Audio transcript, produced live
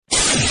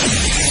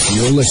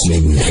You're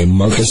listening to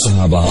Marcus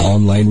Sahaba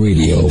Online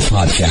Radio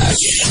Podcast.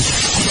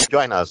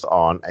 Join us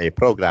on a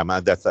program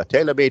that's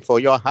tailor-made for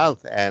your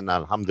health. And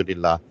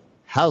Alhamdulillah,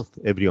 health,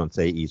 everyone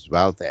say, is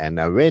wealth. And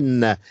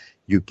when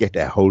you get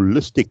a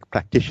holistic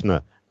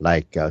practitioner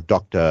like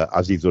Dr.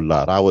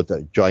 Azizullah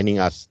Rawat joining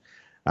us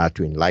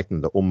to enlighten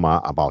the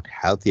Ummah about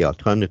healthy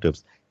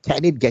alternatives,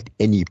 can it get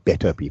any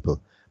better, people?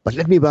 But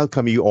let me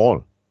welcome you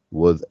all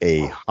with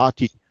a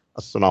hearty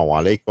Assalamu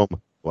alaikum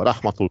wa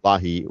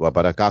rahmatullahi wa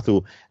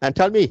barakatuh. And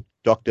tell me,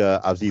 Dr.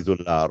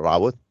 Azizullah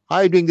Rawat, how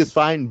are you doing this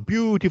fine,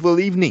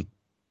 beautiful evening?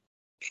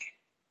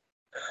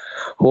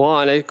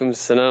 Wa alaikum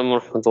salam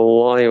wa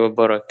rahmatullahi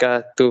wa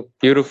barakatuh.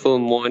 Beautiful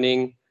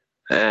morning,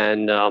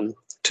 and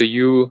to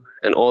you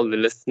and all the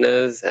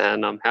listeners.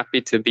 And I'm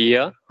happy to be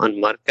here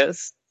on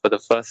Marcus for the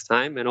first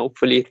time, and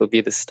hopefully it will be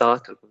the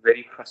start of a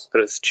very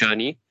prosperous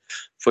journey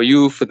for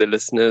you, for the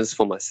listeners,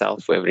 for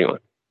myself, for everyone.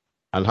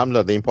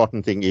 Alhamdulillah, the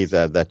important thing is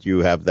that you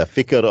have the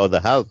fikr or the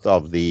health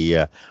of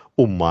the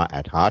ummah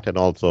at heart, and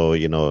also,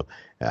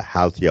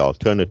 healthy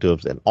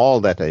alternatives, and all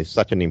that is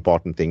such an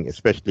important thing,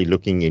 especially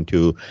looking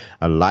into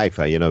life.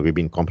 We've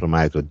been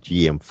compromised with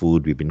GM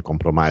food. We've been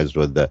compromised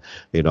with the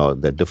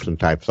different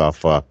types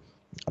of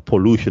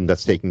pollution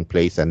that's taking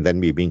place. And then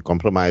we've been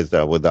compromised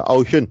with the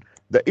ocean,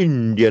 the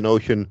Indian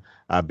Ocean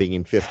being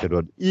infested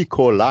with E.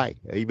 coli.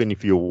 Even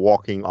if you're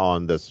walking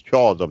on the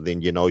shores of the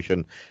Indian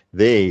Ocean,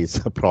 there is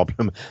a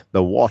problem.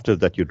 The water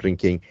that you're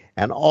drinking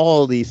and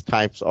all these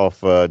types of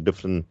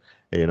different,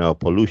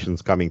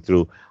 pollutions coming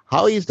through.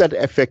 How is that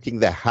affecting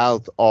the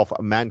health of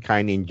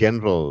mankind in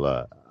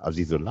general,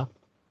 Azizullah?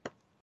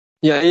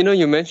 Yeah,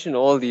 you mentioned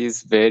all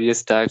these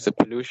various types of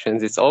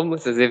pollutions. It's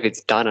almost as if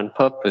it's done on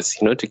purpose,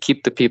 to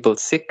keep the people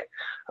sick,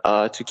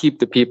 to keep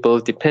the people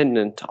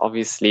dependent,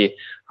 obviously,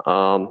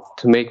 to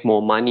make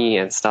more money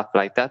and stuff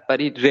like that.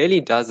 But it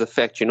really does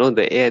affect,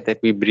 the air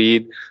that we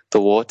breathe, the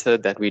water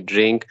that we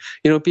drink.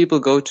 People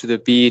go to the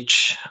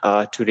beach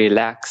to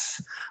relax,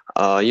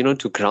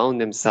 to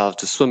ground themselves,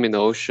 to swim in the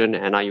ocean,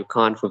 and now you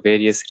can't for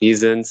various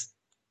reasons.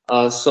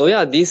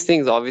 These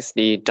things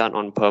obviously done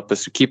on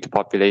purpose to keep the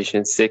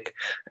population sick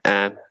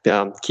and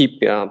keep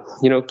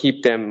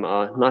them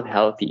not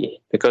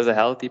healthy, because a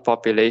healthy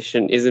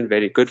population isn't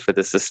very good for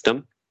the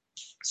system.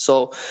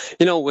 So,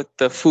 with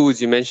the foods,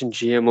 you mentioned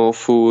GMO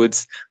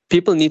foods,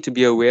 people need to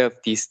be aware of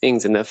these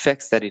things and the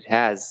effects that it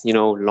has,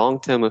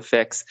 long-term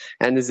effects.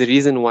 And there's a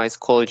reason why it's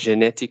called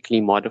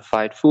genetically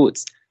modified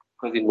foods,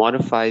 because it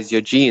modifies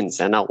your genes.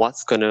 And now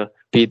what's going to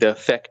be the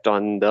effect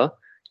on the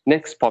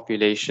next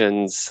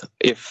populations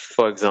if,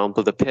 for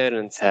example, the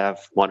parents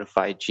have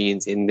modified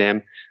genes in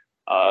them?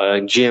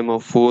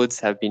 GMO foods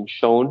have been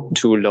shown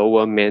to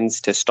lower men's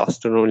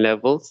testosterone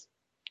levels.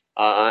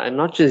 And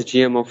not just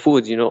GMO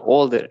foods,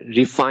 all the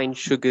refined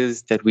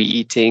sugars that we're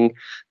eating,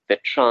 the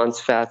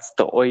trans fats,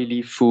 the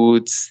oily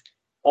foods,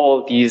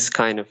 all these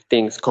kind of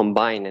things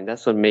combine, and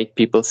that's what make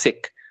people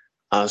sick.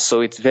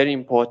 So it's very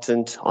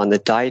important on the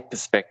diet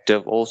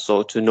perspective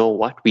also to know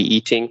what we're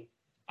eating.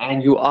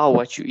 And you are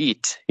what you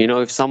eat.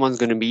 If someone's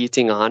going to be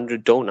eating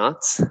 100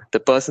 donuts, the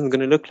person's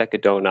going to look like a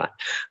donut.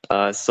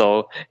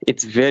 So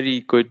it's very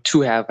good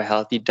to have a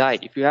healthy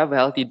diet. If you have a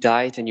healthy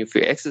diet and if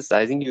you're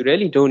exercising, you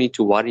really don't need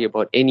to worry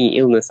about any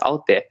illness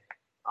out there.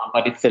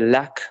 But it's the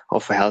lack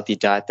of a healthy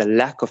diet, the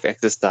lack of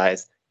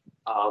exercise,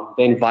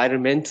 the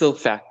environmental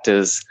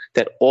factors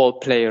that all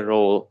play a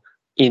role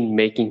in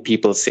making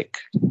people sick.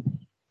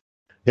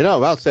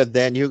 Well said.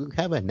 Then you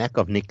have a knack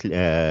of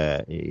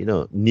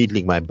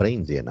needling my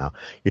brains here now.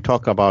 You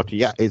talk about,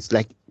 it's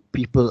like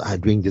people are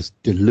doing this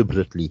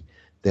deliberately.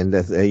 Then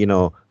there's,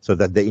 so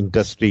that the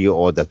industry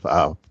or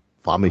the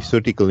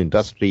pharmaceutical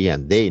industry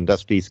and their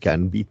industries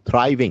can be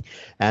thriving.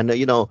 And,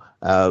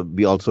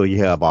 we also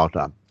hear about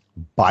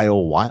bio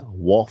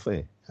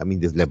warfare. I mean,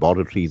 these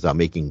laboratories are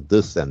making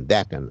this and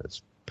that and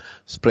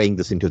spraying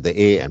this into the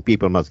air, and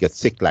people must get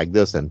sick like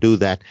this and do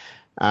that.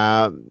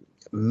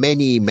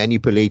 Many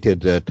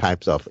manipulated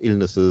types of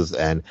illnesses,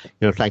 and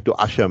trying to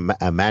usher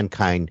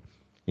mankind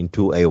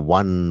into a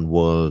one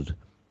world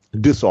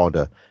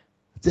disorder.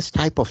 This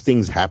type of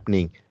things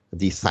happening,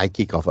 the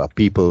psychic of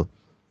people,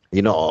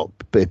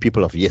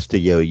 people of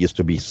yesteryear used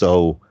to be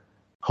so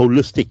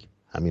holistic.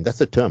 I mean,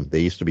 that's a term. They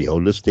used to be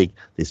holistic.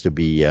 They used to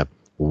be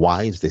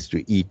wise. They used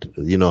to eat.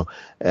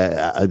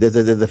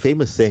 There's a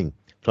famous saying: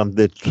 from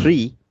the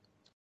tree,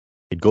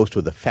 it goes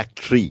to the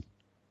factory,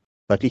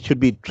 but it should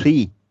be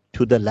tree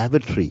to the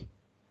lavatory.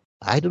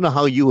 I don't know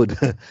how you would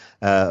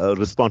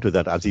respond to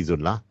that,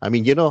 Azizullah. I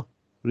mean,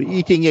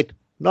 eating it,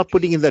 not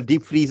putting in the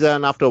deep freezer,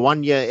 and after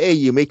 1 year, hey,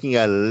 you're making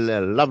a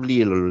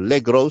lovely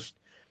leg roast,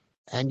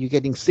 and you're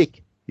getting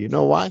sick. You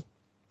know why?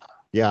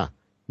 Yeah,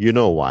 you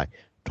know why.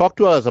 Talk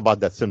to us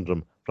about that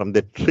syndrome. From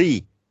the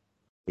tree,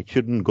 it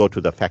shouldn't go to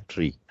the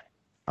factory,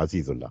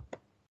 Azizullah.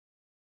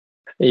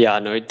 Yeah,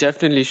 no, it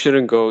definitely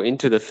shouldn't go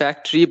into the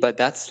factory, but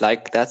that's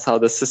how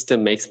the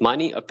system makes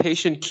money. A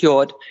patient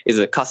cured is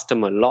a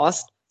customer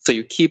lost. So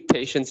you keep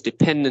patients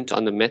dependent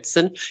on the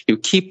medicine. You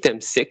keep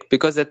them sick,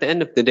 because at the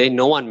end of the day,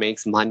 no one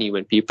makes money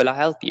when people are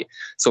healthy.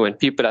 So when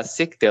people are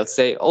sick, they'll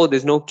say, oh,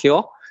 there's no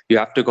cure. You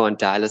have to go on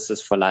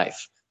dialysis for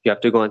life. You have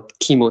to go on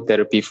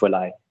chemotherapy for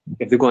life. You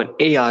have to go on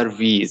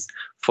ARVs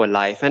for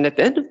life. And at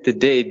the end of the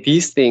day,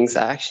 these things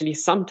are actually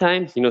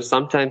sometimes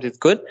it's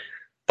good,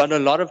 but a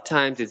lot of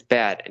times it's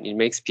bad and it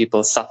makes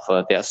people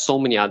suffer. There are so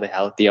many other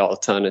healthier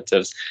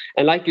alternatives.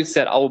 And like you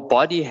said, our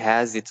body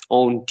has its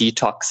own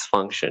detox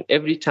function.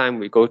 Every time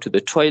we go to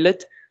the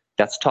toilet,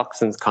 that's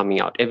toxins coming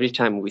out. Every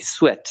time we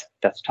sweat,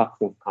 that's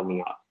toxins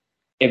coming out.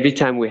 Every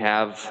time we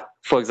have,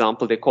 for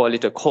example, they call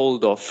it a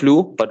cold or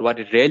flu, but what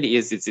it really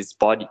is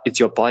it's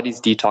your body's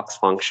detox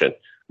function.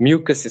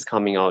 Mucus is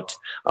coming out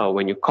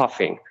when you're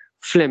coughing.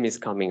 Phlegm is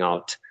coming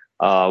out.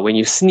 When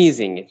you're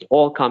sneezing, it's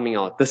all coming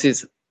out. This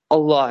is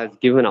Allah has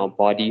given our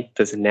body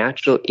this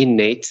natural,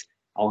 innate,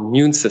 our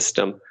immune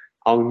system.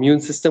 Our immune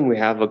system, we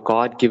have a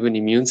God-given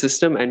immune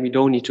system, and we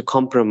don't need to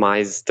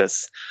compromise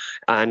this.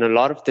 And a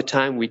lot of the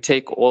time, we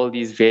take all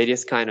these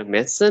various kind of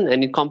medicine,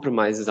 and it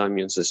compromises our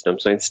immune system.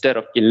 So instead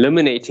of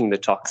eliminating the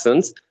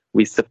toxins,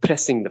 we're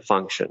suppressing the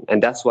function.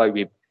 And that's why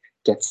we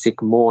get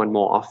sick more and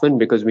more often,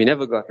 because we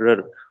never got rid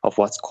of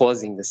what's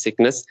causing the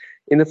sickness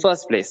in the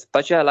first place.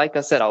 But yeah, like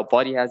I said, our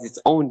body has its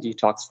own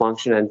detox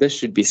function, and this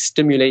should be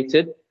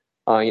stimulated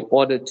in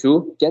order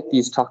to get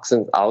these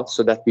toxins out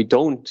so that we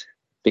don't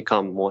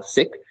become more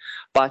sick.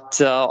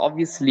 But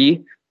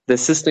obviously, the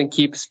system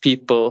keeps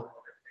people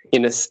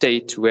in a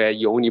state where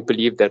you only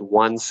believe that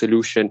one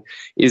solution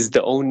is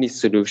the only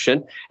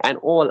solution, and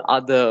all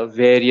other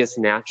various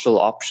natural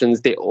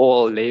options, they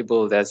all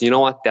labeled as,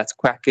 that's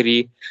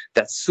quackery,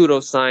 that's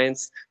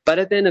pseudoscience. But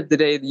at the end of the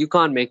day, you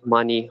can't make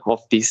money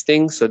off these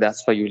things, so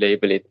that's why you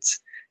label it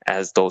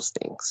as those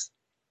things.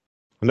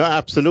 No,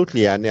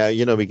 absolutely. And,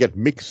 we get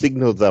mixed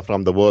signals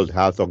from the World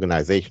Health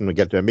Organization. We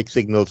get mixed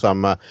signals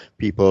from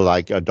people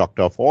like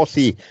Dr.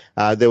 Fauci.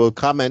 They will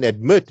come and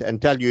admit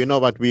and tell you,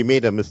 what, we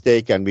made a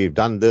mistake and we've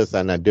done this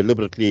and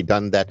deliberately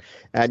done that.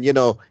 And,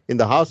 in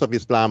the House of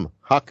Islam,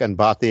 haq and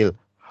batil,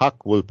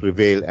 haq will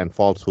prevail and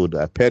falsehood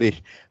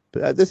perish.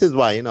 This is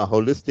why,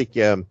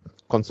 holistic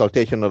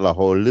consultation or a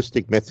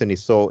holistic medicine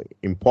is so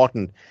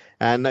important.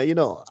 And,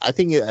 I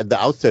think at the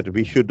outset,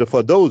 we should,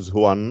 for those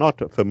who are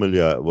not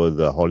familiar with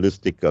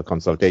holistic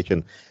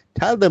consultation,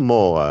 tell them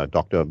more,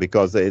 doctor,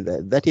 because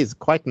that is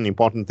quite an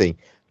important thing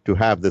to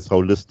have this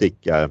holistic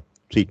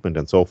treatment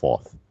and so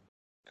forth.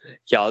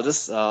 Yeah, I'll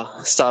just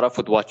start off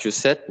with what you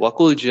said.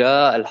 وَقُلْ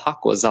جَاءَ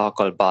الْحَقُّ وَزَهَقَ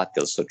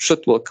الْبَاطِلُ. So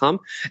truth will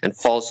come and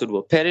falsehood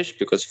will perish,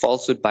 because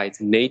falsehood by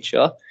its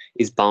nature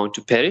is bound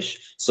to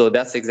perish. So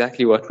that's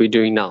exactly what we're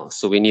doing now.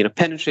 So we need to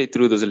penetrate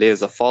through those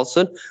layers of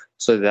falsehood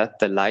so that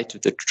the light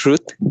of the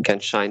truth can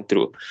shine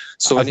through.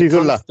 So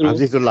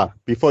Azizullah,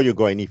 before you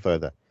go any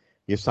further,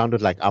 you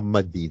sounded like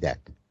Ahmed that.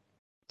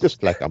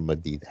 Just like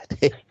Ahmed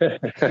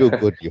that. Too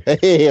good,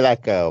 you.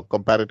 Like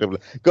comparatively.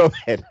 Go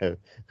ahead,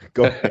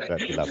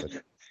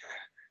 beloved.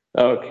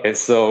 Okay,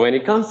 so when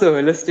it comes to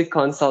holistic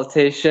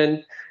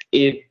consultation,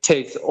 it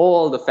takes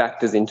all the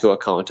factors into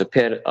account.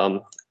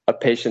 A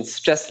patient's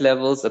stress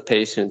levels, a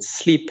patient's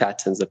sleep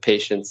patterns, a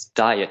patient's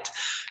diet.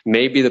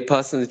 Maybe the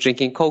person is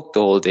drinking Coke the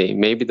whole day.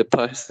 Maybe the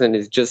person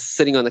is just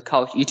sitting on the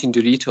couch eating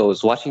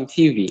Doritos, watching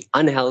TV,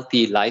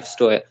 unhealthy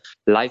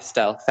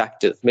lifestyle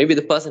factors. Maybe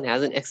the person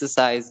hasn't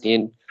exercised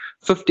in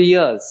 50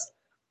 years.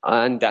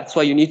 And that's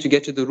why you need to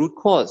get to the root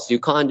cause. You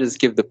can't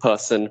just give the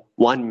person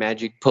one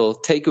magic pill,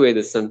 take away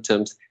the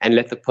symptoms, and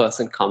let the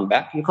person come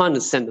back. You can't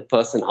just send the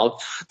person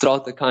out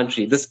throughout the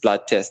country, this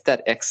blood test,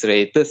 that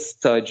x-ray, this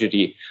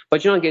surgery,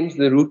 but you're not getting to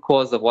the root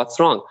cause of what's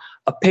wrong.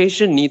 A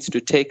patient needs to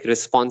take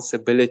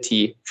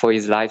responsibility for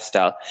his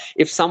lifestyle.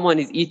 If someone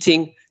is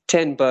eating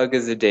 10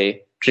 burgers a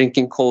day,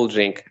 drinking cold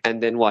drink,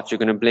 and then what? You're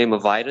going to blame a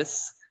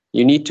virus?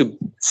 You need to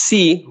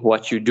see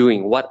what you're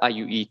doing. What are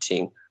you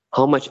eating?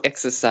 How much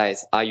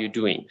exercise are you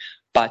doing?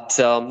 But,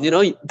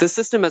 the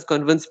system has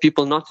convinced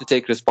people not to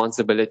take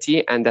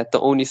responsibility and that the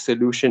only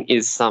solution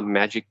is some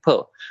magic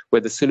pill,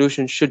 where the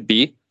solution should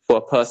be for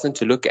a person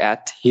to look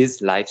at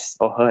his life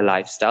or her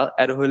lifestyle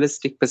at a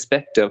holistic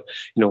perspective.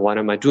 What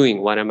am I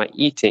doing? What am I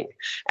eating?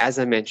 As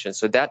I mentioned,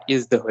 so that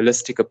is the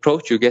holistic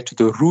approach. You get to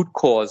the root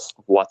cause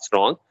of what's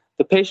wrong.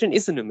 The patient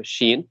isn't a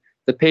machine.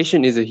 The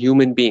patient is a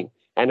human being.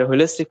 And a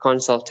holistic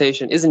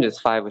consultation isn't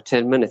just 5 or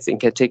 10 minutes. It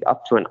can take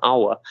up to an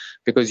hour,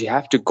 because you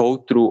have to go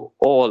through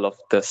all of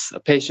this. A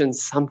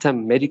patient's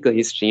sometimes medical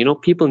history.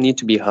 People need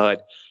to be heard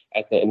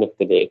at the end of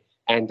the day.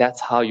 And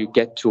that's how you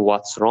get to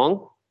what's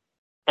wrong.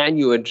 And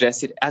you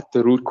address it at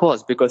the root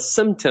cause, because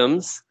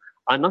symptoms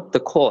are not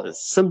the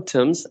cause.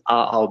 Symptoms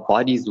are our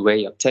body's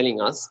way of telling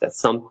us that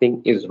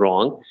something is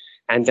wrong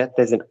and that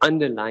there's an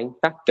underlying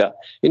factor.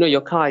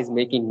 Your car is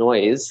making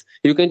noise.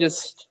 You can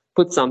just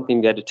put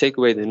something there to take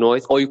away the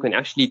noise, or you can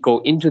actually go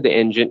into the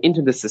engine,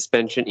 into the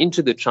suspension,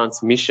 into the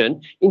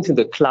transmission, into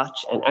the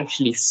clutch, and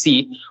actually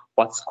see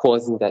what's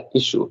causing that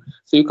issue.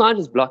 So you can't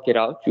just block it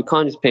out. You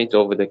can't just paint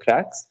over the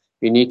cracks.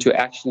 You need to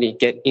actually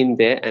get in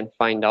there and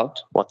find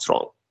out what's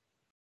wrong.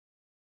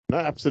 No,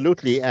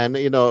 absolutely. And,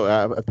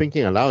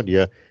 thinking aloud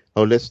here,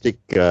 holistic,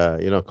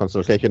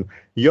 consultation,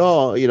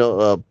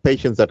 your,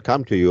 patients that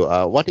come to you,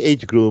 what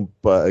age group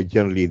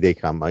generally they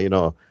come?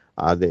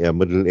 Are they a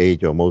middle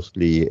age or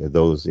mostly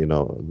those,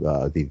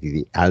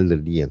 the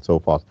elderly and so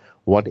forth?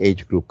 What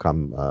age group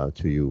come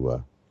to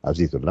you,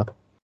 Azizullah?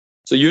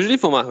 So usually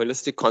for my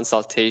holistic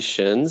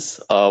consultations,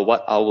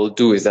 what I will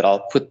do is that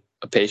I'll put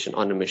a patient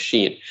on a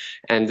machine,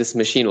 and this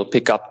machine will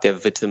pick up their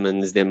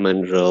vitamins, their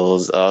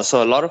minerals.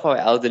 So a lot of our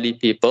elderly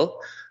people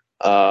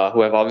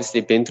who have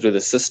obviously been through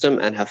the system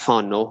and have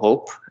found no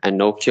hope and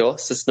no cure.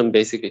 System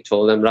basically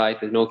told them, right,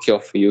 there's no cure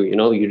for you.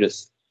 You're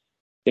just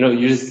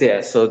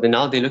there. So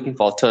now they're looking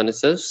for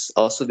alternatives.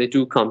 So they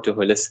do come to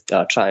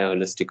try a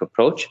holistic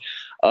approach.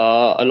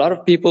 A lot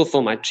of people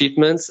for my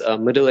treatments,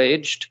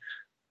 middle-aged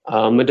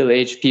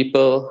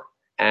people,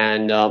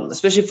 and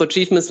especially for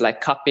treatments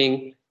like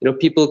cupping,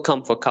 people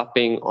come for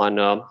cupping on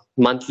a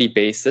monthly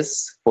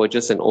basis for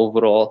just an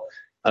overall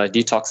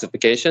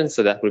detoxification.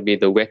 So that would be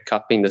the wet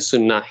cupping, the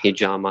sunnah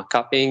hijama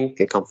cupping.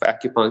 They come for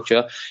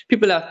acupuncture.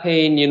 People have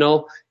pain,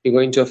 you're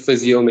going to a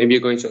physio, maybe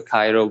you're going to a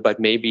chiro, but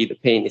maybe the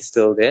pain is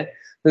still there.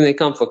 Then they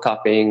come for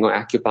cupping or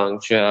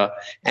acupuncture,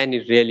 and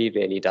it really,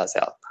 really does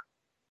help.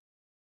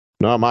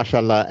 No,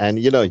 mashallah. And,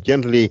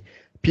 generally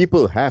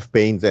people have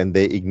pains and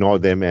they ignore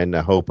them and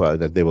hope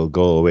that they will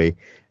go away.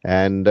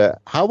 And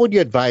how would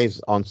you advise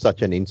on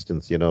such an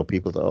instance?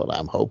 People say, oh,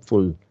 I'm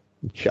hopeful,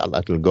 inshallah,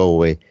 it will go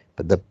away,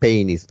 but the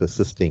pain is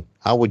persisting.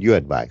 How would you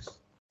advise?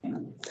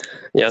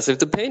 Yeah, so if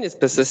the pain is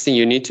persisting,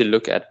 you need to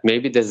look at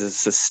maybe there's a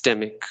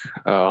systemic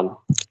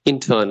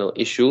internal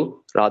issue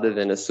rather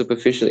than a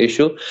superficial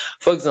issue.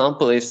 For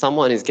example, if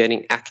someone is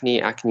getting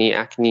acne,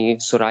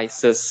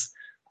 psoriasis,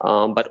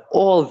 but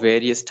all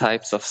various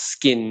types of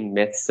skin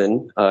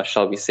medicine,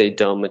 shall we say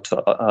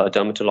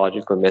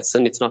dermatological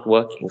medicine, it's not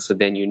working. So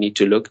then you need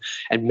to look,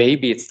 and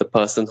maybe it's the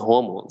person's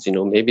hormones,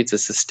 maybe it's a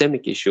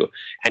systemic issue,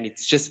 and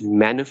it's just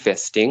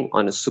manifesting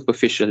on a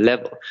superficial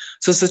level.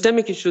 So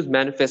systemic issues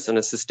manifest on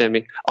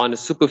a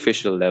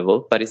superficial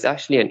level, but it's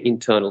actually an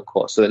internal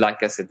cause. So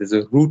like I said, there's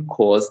a root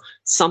cause,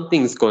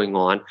 something's going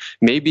on.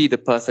 Maybe the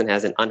person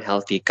has an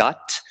unhealthy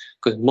gut,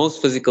 because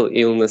most physical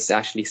illness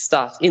actually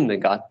starts in the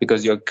gut,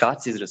 because your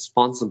gut is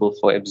responsible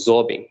for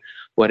absorbing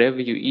whatever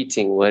you're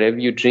eating, whatever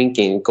you're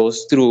drinking. It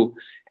goes through,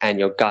 and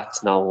your gut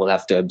now will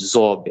have to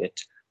absorb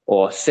it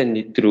or send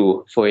it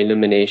through for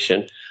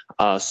elimination.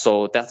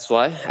 So that's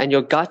why. And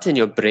your gut and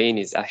your brain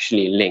is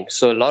actually linked.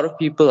 So a lot of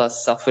people are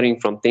suffering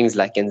from things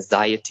like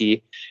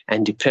anxiety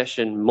and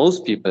depression,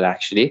 most people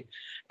actually.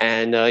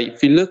 And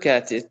if you look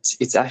at it,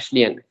 it's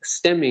actually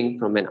stemming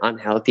from an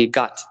unhealthy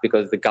gut,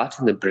 because the gut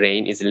and the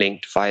brain is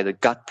linked via the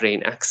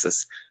gut-brain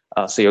axis.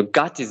 So your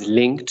gut is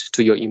linked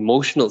to your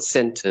emotional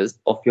centers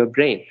of your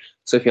brain.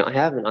 So if you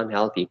have an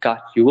unhealthy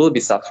gut, you will be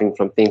suffering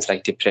from things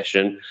like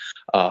depression,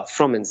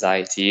 from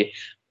anxiety,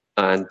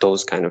 and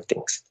those kind of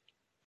things.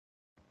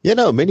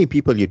 Many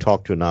people you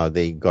talk to now,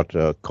 they got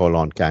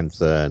colon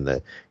cancer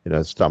and,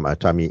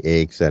 tummy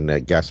aches and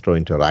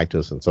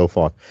gastroenteritis and so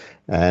forth.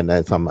 And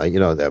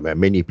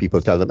many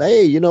people tell them,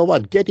 hey, you know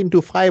what, get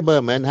into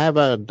fiber, man, have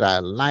a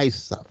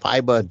nice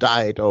fiber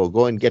diet, or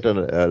go and get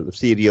a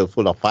cereal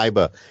full of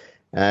fiber.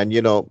 And,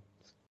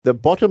 the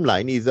bottom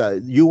line is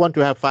you want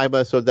to have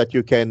fiber so that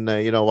you can,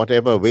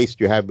 whatever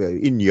waste you have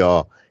in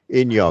your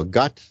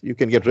gut, you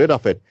can get rid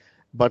of it.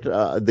 But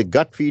the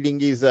gut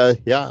feeling is,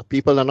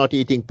 people are not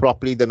eating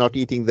properly. They're not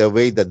eating the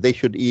way that they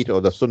should eat,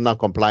 or the sunnah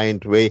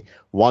compliant way.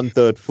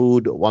 1/3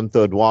 food,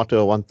 1/3 water,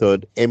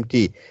 1/3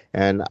 empty.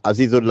 And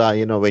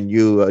Azizullah, when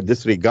you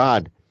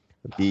disregard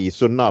the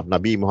sunnah of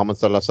Nabi Muhammad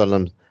sallallahu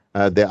alaihi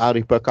wasallam, there are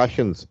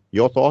repercussions.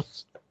 Your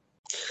thoughts?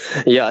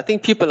 Yeah, I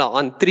think people are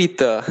on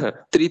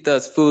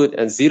 3/3 food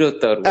and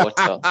 0/3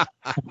 water.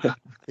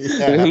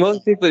 Yeah.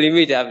 Most people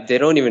they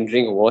don't even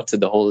drink water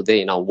the whole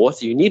day. Now,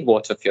 you need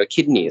water for your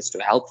kidneys to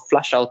help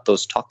flush out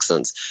those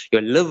toxins.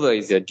 Your liver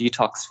is your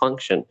detox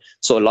function.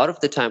 So a lot of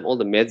the time, all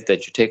the meds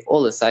that you take,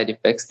 all the side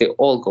effects, they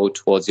all go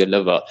towards your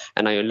liver.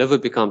 And now your liver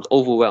becomes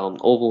overwhelmed.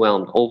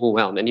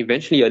 And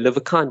eventually your liver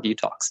can't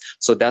detox.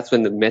 So that's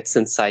when the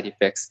medicine side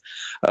effects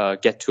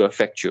get to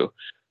affect you.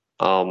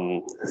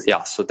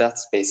 So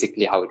that's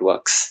basically how it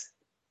works.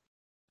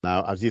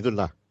 Now,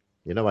 Azizullah,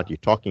 you know what? You're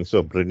talking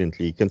so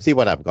brilliantly. You can see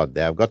what I've got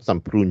there. I've got some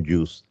prune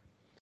juice.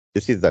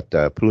 This is that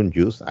prune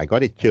juice. I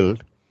got it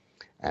chilled,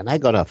 and I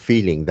got a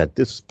feeling that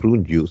this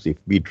prune juice, if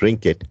we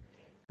drink it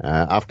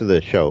after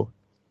the show,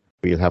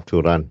 we'll have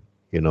to run,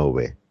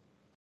 where.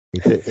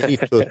 Is there any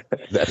truth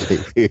that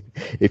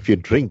if you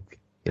drink,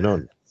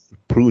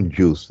 prune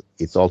juice,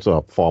 it's also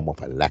a form of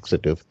a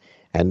laxative,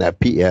 and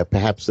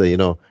perhaps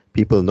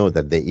people know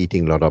that they're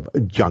eating a lot of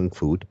junk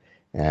food.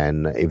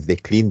 And if they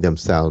clean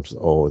themselves,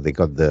 or they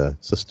got the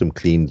system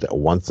cleaned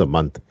once a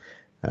month,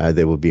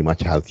 they will be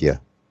much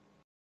healthier.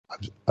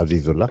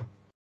 Azizullah?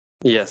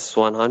 Yes,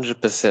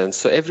 100%.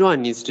 So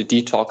everyone needs to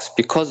detox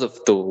because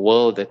of the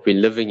world that we're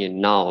living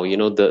in now.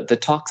 The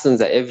toxins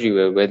are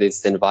everywhere, whether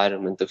it's the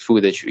environment, the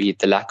food that you eat,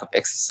 the lack of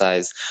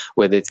exercise,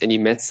 whether it's any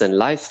medicine,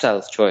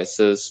 lifestyle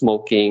choices,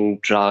 smoking,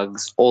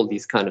 drugs, all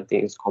these kind of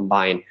things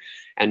combine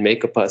and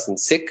make a person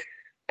sick.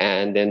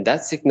 And then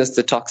that sickness,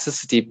 the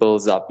toxicity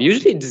builds up.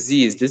 Usually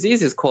disease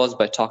is caused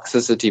by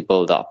toxicity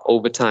buildup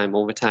over time.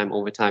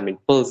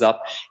 It builds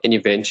up, and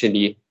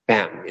eventually,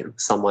 bam,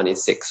 someone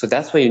is sick. So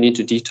that's why you need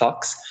to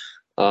detox.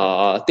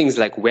 Things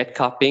like wet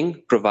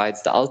cupping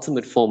provides the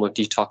ultimate form of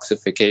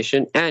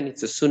detoxification, and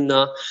it's a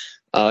sunnah.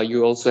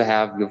 You also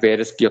have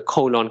your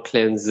colon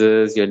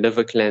cleanses, your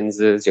liver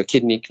cleanses, your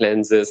kidney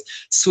cleanses,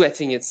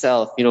 sweating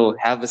itself,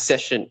 have a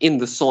session in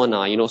the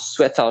sauna,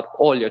 sweat out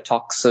all your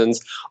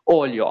toxins,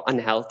 all your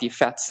unhealthy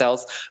fat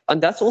cells.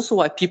 And that's also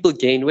why people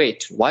gain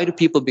weight. Why do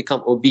people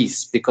become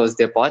obese? Because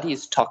their body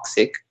is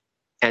toxic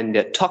and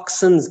their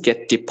toxins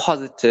get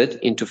deposited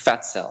into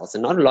fat cells.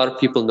 And not a lot of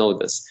people know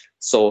this.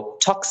 So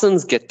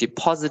toxins get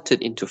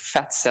deposited into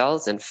fat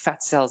cells, and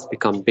fat cells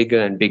become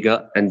bigger and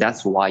bigger, and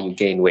that's why you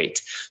gain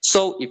weight.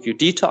 So if you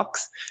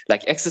detox,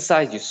 like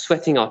exercise, you're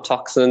sweating out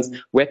toxins,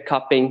 wet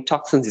cupping,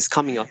 toxins is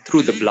coming out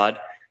through the blood,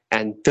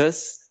 and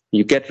thus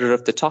you get rid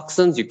of the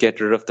toxins, you get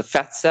rid of the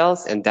fat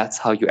cells, and that's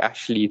how you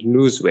actually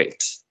lose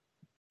weight.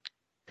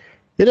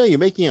 You're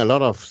making a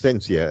lot of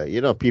sense here.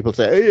 People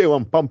say, hey,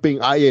 I'm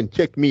pumping iron,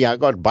 check me, I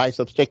got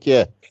biceps, check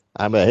here,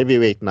 I'm a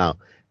heavyweight now.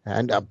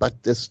 And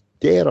but the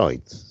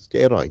steroids,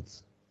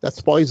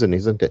 that's poison,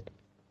 isn't it?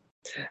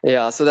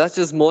 Yeah, so that's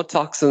just more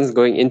toxins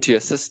going into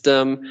your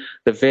system,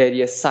 the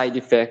various side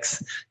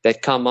effects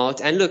that come out.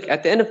 And look,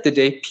 at the end of the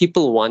day,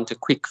 people want a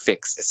quick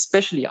fix,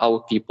 especially our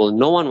people.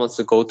 No one wants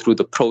to go through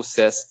the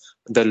process,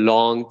 the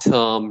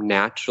long-term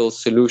natural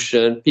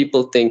solution.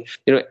 People think,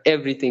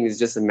 everything is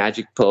just a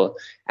magic pill.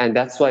 And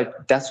that's why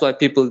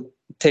people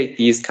take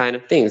these kind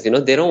of things. People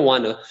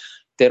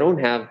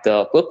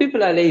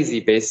are lazy,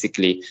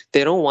 basically.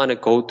 They don't want to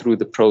go through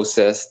the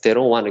process. They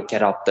don't want to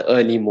get up the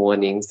early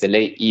mornings, the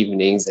late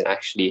evenings, and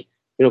actually,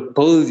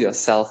 build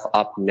yourself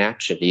up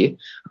naturally.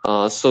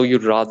 So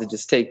you'd rather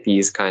just take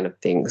these kind of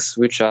things,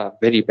 which are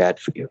very bad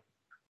for you.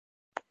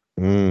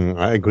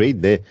 I agree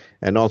there.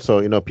 And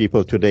also,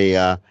 people today,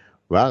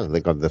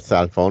 they got the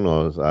cell phone,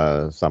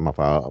 or some of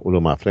our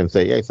ulama friends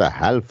say, it's a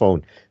hell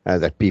phone,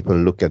 that people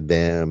look at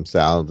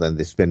themselves and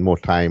they spend more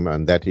time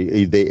on that.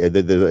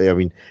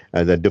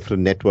 The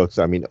different networks,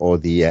 or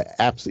the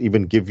apps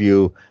even give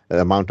you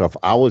the amount of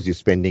hours you're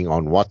spending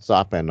on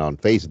WhatsApp and on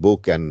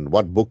Facebook and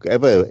what book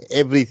ever.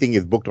 Everything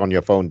is booked on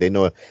your phone. They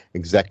know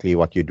exactly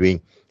what you're doing.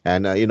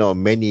 And,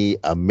 many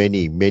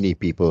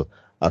people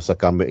are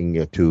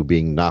succumbing to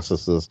being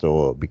narcissist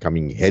or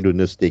becoming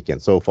hedonistic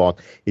and so forth.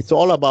 It's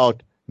all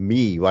about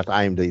me, what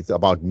I am. It's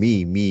about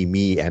me,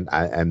 and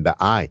the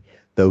I.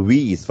 The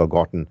we is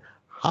forgotten.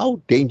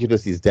 How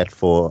dangerous is that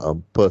for a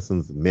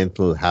person's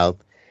mental health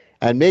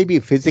and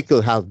maybe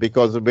physical health?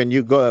 Because when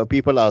you go,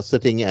 people are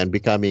sitting and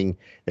becoming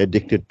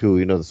addicted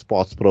to, the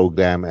sports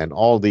program and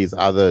all these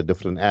other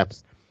different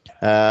apps.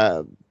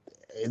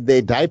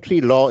 Their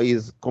dietary law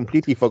is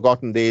completely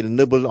forgotten. They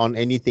nibble on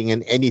anything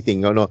and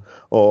anything,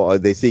 or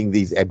they're seeing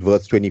these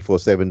adverts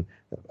 24/7.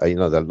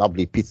 The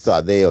lovely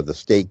pizza there, or the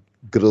steak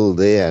grill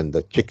there, and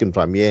the chicken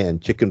from here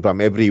and chicken from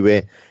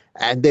everywhere,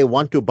 and they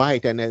want to buy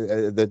it, and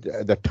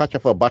the touch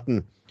of a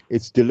button,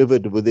 it's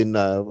delivered within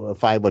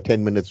 5 or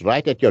 10 minutes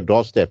right at your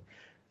doorstep.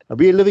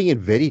 We are living in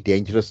very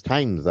dangerous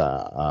times,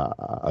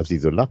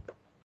 Azizullah.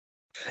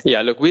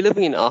 Yeah, look, we're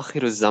living in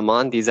Akhirul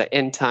Zaman. These are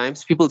end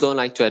times. People don't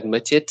like to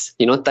admit it.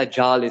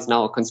 Dajjal is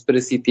now a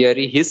conspiracy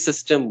theory. His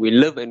system, we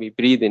live and we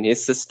breathe in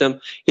his system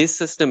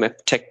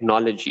of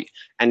technology,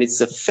 and it's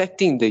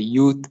affecting the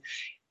youth.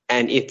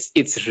 And it's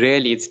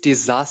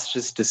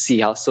disastrous to see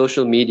how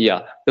social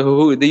media,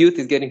 the youth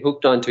is getting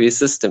hooked onto his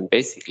system,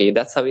 basically.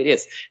 That's how it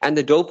is. And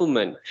the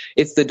dopamine,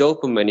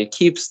 it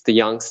keeps the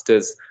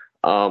youngsters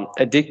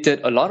addicted.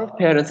 A lot of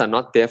parents are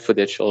not there for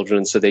their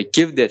children, so they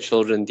give their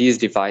children these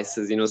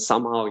devices,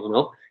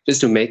 somehow,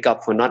 just to make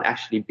up for not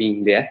actually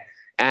being there.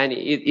 And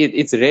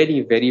it's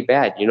really very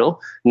bad,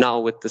 now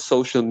with the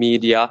social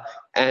media.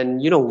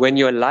 And, when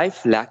your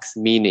life lacks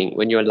meaning,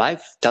 when your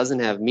life doesn't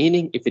have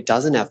meaning, if it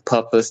doesn't have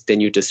purpose, then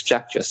you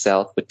distract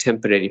yourself with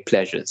temporary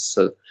pleasures.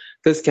 So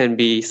this can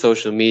be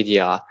social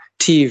media,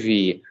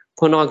 TV,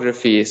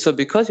 pornography. So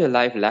because your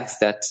life lacks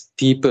that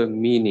deeper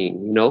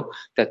meaning,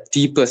 that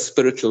deeper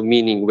spiritual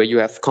meaning, where you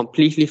have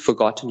completely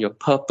forgotten your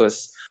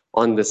purpose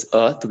on this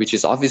earth, which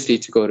is obviously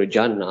to go to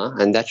Jannah,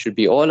 and that should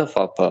be all of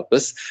our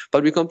purpose.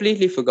 But we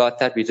completely forgot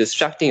that. We're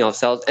distracting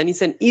ourselves, and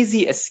it's an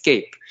easy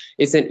escape.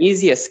 It's an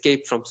easy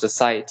escape from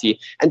society.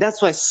 And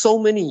that's why so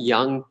many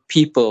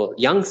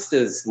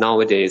youngsters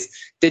nowadays,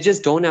 they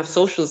just don't have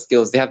social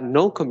skills. They have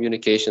no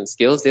communication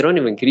skills. They don't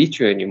even greet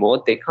you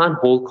anymore. They can't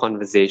hold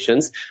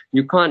conversations.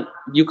 You can't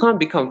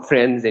become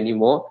friends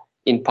anymore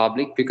in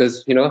public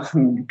because,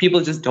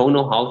 people just don't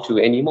know how to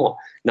anymore.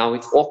 Now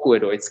it's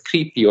awkward, or it's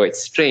creepy, or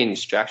it's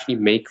strange to actually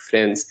make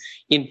friends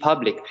in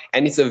public.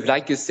 And it's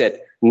like you said,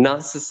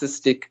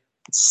 narcissistic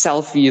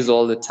selfies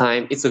all the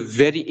time. It's a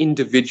very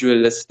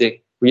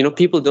individualistic,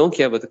 people don't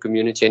care about the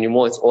community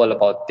anymore. It's all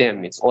about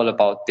them. It's all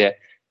about their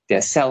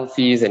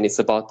selfies, and it's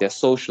about their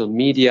social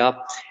media.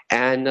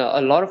 And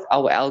a lot of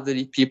our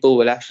elderly people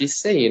will actually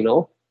say,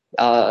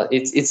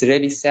 it's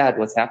really sad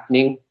what's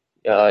happening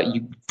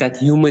that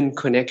human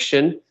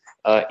connection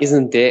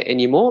isn't there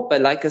anymore.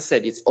 But like I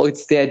said,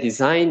 it's there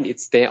designed,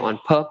 it's there on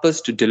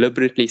purpose to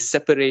deliberately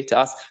separate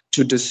us,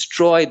 to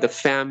destroy the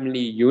family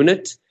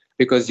unit,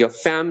 because your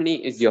family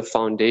is your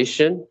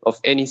foundation of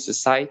any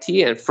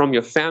society. And from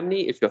your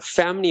family, if your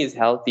family is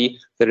healthy,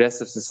 the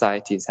rest of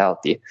society is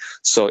healthy.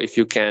 So if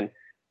you can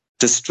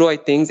destroy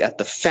things at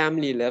the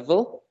family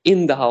level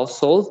in the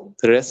household,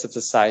 the rest of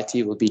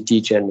society will be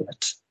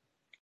degenerate.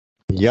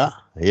 Yeah,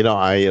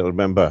 I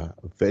remember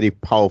a very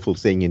powerful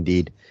saying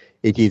indeed.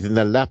 It is in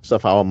the laps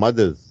of our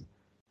mothers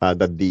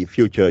that the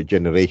future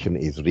generation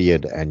is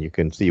reared, and you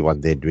can see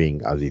what they're doing,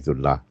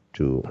 Azizullah,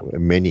 to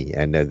many.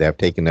 And they have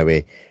taken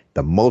away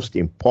the most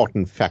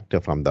important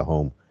factor from the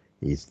home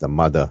is the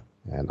mother.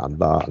 And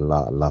Allahu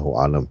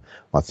Alam,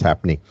 what's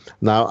happening.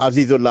 Now,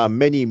 Azizullah,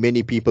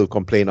 many people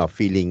complain of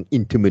feeling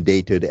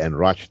intimidated and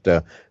rushed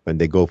when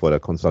they go for a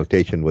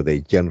consultation with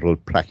a general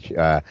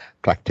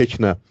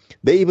practitioner.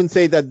 They even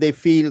say that they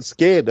feel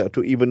scared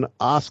to even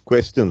ask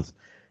questions.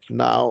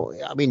 Now,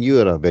 I mean,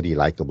 you're a very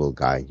likable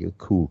guy. You're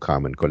cool,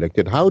 calm, and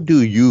collected. How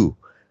do you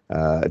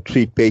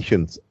treat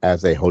patients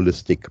as a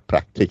holistic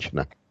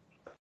practitioner?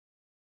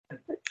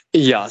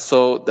 Yeah,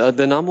 so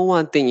the number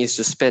one thing is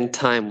to spend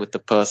time with the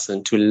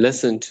person, to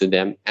listen to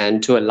them,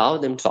 and to allow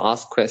them to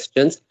ask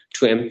questions,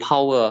 to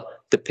empower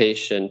the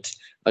patient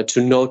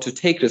to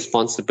take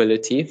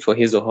responsibility for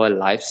his or her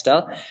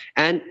lifestyle.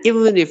 And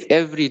even if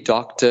every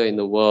doctor in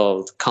the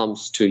world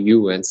comes to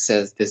you and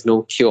says there's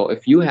no cure,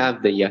 if you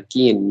have the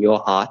yaqeen in your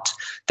heart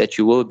that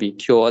you will be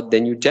cured,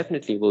 then you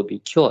definitely will be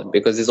cured,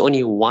 because there's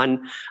only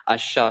one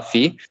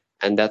Ash-Shafi,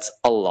 and that's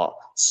Allah.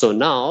 So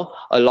now,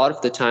 a lot of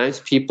the times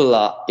people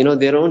are,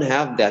 they don't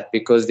have that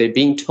because they're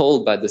being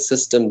told by the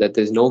system that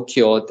there's no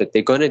cure, that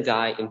they're going to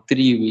die in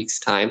 3 weeks'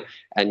 time,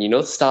 and,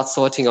 start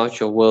sorting out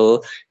your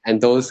will and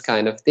those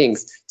kind of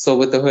things. So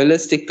with the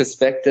holistic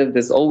perspective,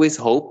 there's always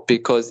hope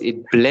because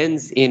it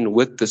blends in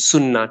with the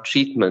sunnah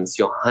treatments,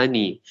 your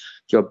honey,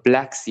 your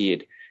black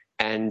seed,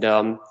 and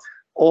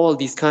all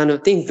these kind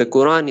of things. The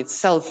Quran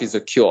itself is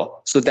a cure.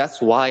 So that's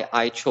why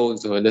I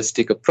chose the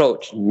holistic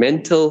approach: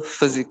 mental,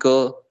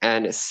 physical,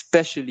 and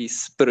especially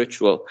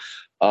spiritual.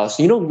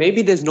 So,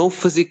 maybe there's no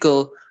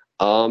physical,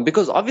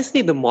 because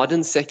obviously the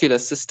modern secular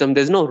system,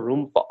 there's no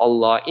room for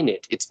Allah in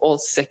it. It's all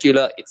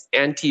secular, it's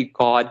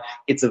anti-God,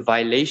 it's a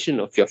violation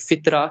of your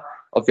fitrah,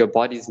 of your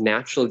body's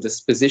natural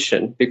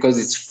disposition, because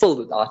it's filled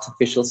with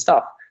artificial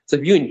stuff. So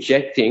if you're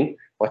injecting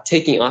or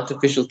taking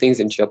artificial things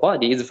into your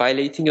body, is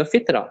violating your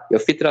fitrah. Your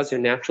fitrah is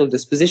your natural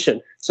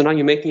disposition. So now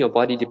you're making your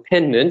body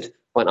dependent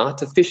on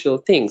artificial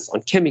things,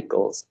 on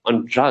chemicals,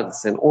 on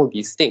drugs, and all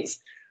these things.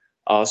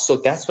 So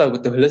that's why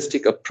with the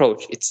holistic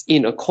approach, it's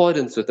in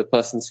accordance with the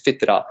person's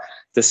fitrah.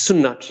 The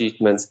sunnah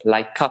treatments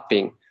like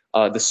cupping,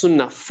 the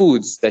sunnah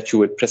foods that you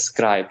would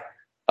prescribe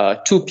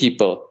to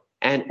people,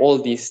 and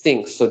all these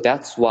things. So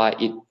that's why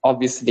it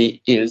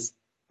obviously is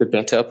the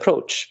better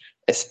approach,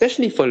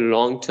 especially for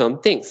long-term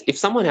things. If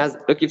someone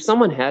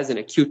has an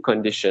acute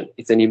condition,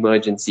 it's an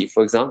emergency,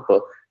 for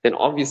example, then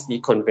obviously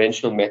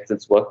conventional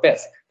methods work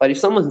best. But if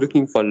someone's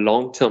looking for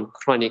long-term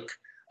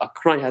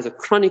has a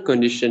chronic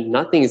condition,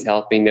 nothing is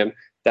helping them,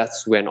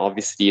 that's when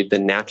obviously the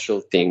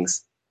natural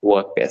things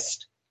work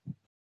best.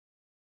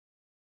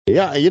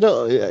 Yeah,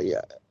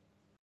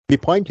 the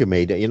point you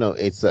made,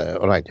 it's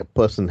right, a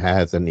person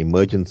has an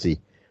emergency,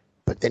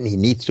 but then he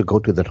needs to go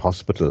to that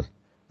hospital.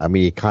 I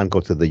mean, he can't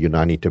go to the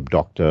Unani type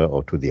doctor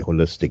or to the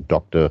holistic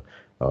doctor,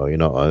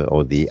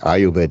 or the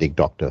Ayurvedic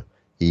doctor.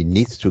 He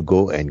needs to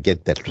go and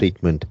get that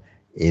treatment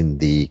in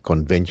the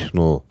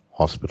conventional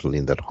hospital,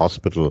 in that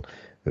hospital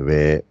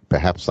where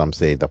perhaps some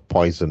say the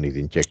poison is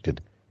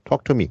injected.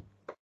 Talk to me.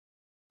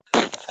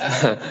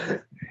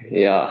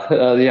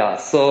 Yeah.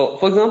 So,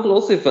 for example,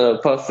 also if a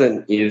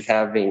person is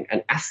having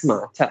an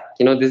asthma attack,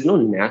 there's no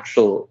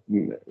natural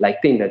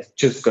thing that's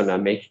just gonna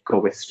make it go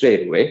away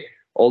straight away.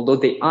 Although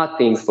there are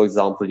things, for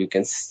example, you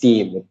can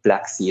steam with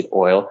black seed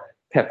oil,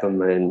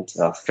 peppermint,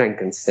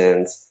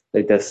 frankincense.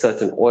 There's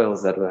certain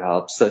oils that will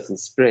help, certain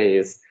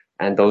sprays,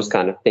 and those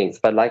kind of things.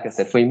 But like I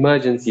said, for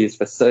emergencies,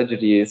 for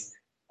surgeries,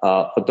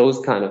 for those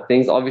kind of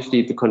things,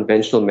 obviously the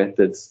conventional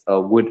methods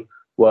would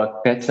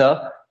work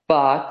better.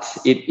 But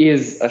it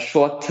is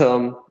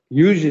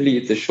usually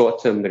it's a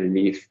short-term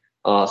relief.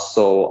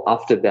 So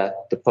after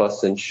that, the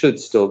person should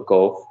still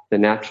go the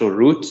natural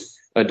route,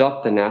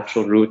 adopt the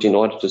natural route in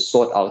order to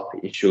sort out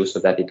the issue so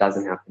that it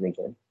doesn't happen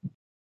again.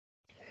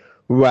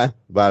 Well.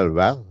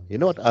 You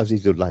know what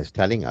Azizullah is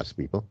telling us,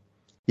 people?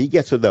 He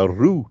gets to the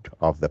root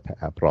of the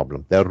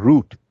problem. The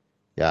root.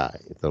 Yeah,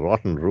 it's a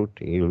rotten root.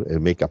 He'll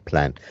make a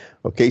plan.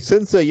 Okay,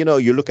 since,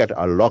 you look at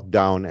a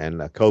lockdown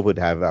and COVID,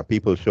 have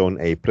people shown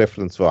a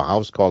preference for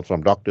house calls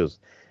from doctors?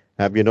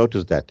 Have you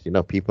noticed that?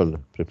 People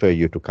prefer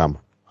you to come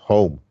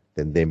home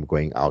than them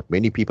going out.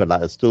 Many people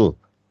are still,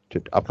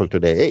 up till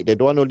today, hey, they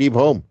don't want to leave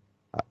home.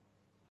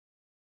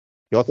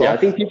 Your thoughts? Yeah, I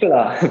think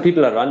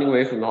people are running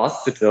away from the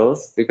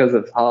hospitals because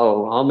of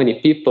how many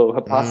people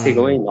are passing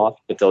away in the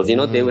hospitals.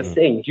 They were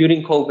saying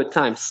during COVID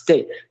time,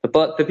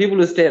 the people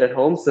who stayed at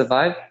home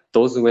survived.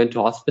 Those who went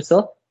to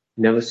hospital,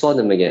 Never saw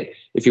them again.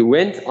 If you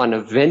went on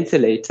a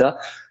ventilator,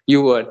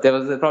 there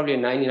was probably a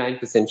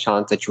 99%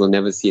 chance that you will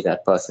never see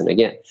that person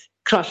again.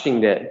 Crushed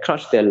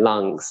their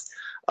lungs.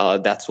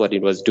 That's what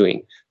it was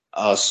doing.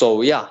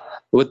 So yeah,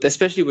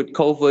 especially with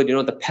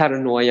COVID, the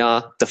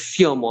paranoia, the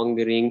fear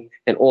mongering,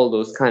 and all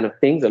those kind of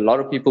things. A lot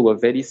of people were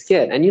very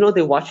scared, and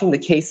they're watching the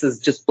cases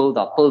just build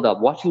up,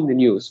 watching the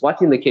news,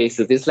 watching the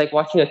cases. It's like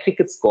watching a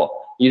cricket score.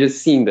 You're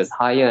just seeing this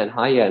higher and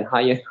higher and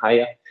higher and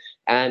higher.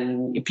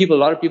 And a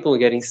lot of people were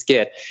getting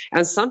scared.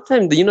 And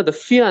sometimes, the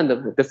fear and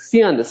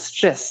the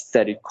stress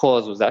that it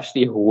caused was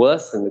actually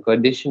worse than the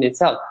condition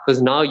itself.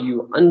 Because now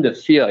you're under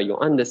fear,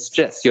 you're under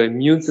stress, your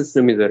immune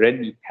system is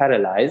already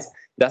paralyzed.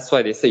 That's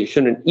why they say you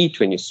shouldn't eat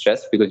when you're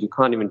stressed, because you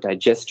can't even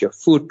digest your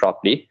food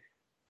properly.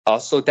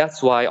 So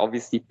that's why,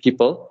 obviously,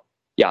 people,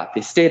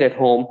 they stayed at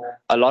home.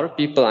 A lot of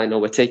people I know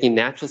were taking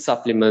natural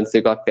supplements.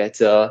 They got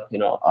better,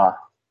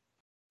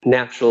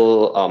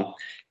 natural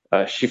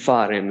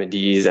Shafaat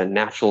remedies and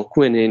natural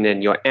quinine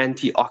and your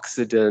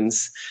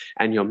antioxidants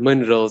and your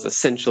minerals,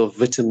 essential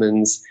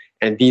vitamins,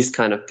 and these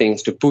kind of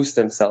things to boost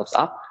themselves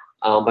up.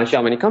 But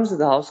when it comes to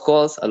the house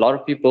calls, a lot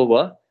of people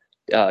were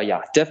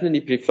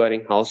definitely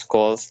preferring house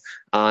calls.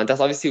 That's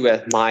obviously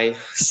where my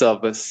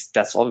service,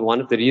 that's one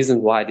of the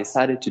reasons why I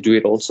decided to do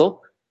it also,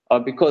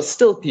 because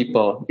still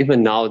people,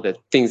 even now that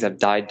things have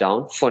died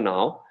down for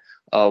now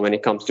when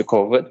it comes to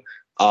COVID,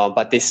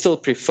 but they still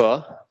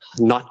prefer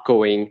not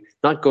going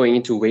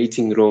into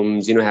waiting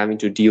rooms, having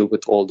to deal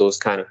with all those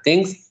kind of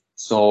things.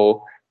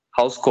 So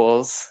house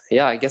calls,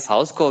 I guess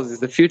house calls is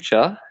the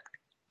future.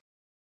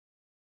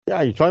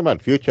 Yeah, you're talking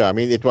about future. I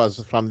mean, it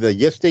was from the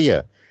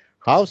yesteryear.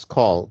 House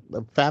call,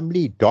 the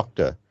family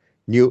doctor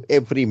knew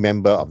every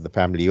member of the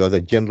family. He was a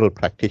general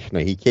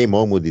practitioner. He came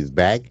home with his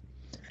bag,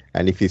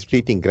 and if he's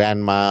treating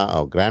grandma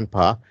or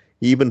grandpa,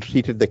 he even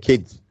treated the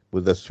kids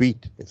with a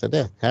sweet. He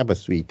said, have a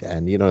sweet,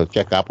 and,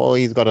 check up. Oh,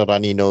 he's got a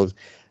runny nose.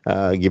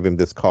 Give him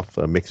this cough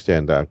mixture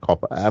and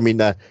cough. I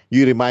mean,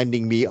 you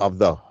reminding me of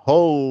the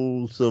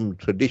wholesome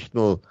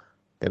traditional,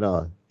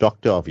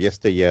 doctor of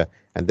yesteryear.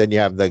 And then you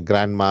have the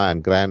grandma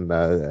and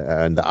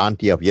and the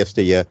auntie of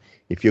yesteryear.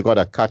 If you got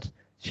a cut,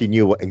 she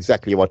knew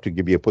exactly what to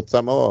give you. Put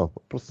some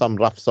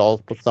rough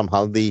salt, put some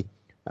haldi,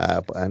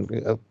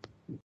 and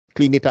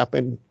clean it up,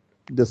 and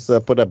just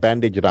put a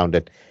bandage around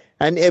it.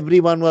 And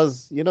everyone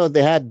was, no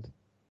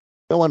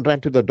one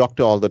ran to the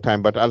doctor all the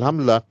time. But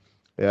alhamdulillah,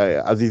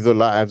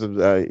 Azizullah,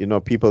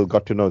 as people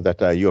got to know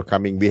that you're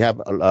coming. We have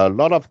a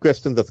lot of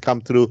questions that's come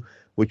through,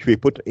 which we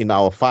put in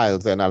our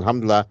files. And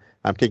alhamdulillah,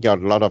 I'm taking out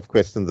a lot of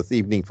questions this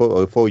evening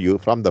for you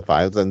from the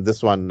files. And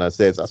this one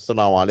says,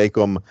 Assalamu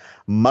alaikum,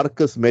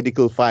 Marcus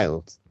Medical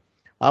Files.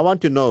 I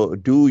want to know,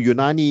 do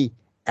Unani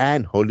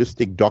and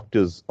holistic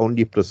doctors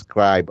only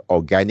prescribe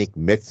organic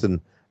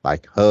medicine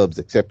like herbs,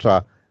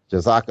 etc.?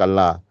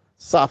 Jazakallah.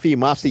 Safi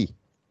Masi.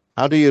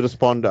 How do you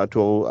respond to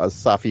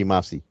Safi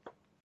Masi?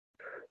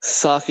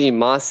 Safi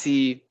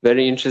Masi,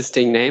 very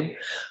interesting name.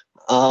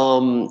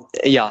 So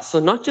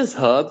not just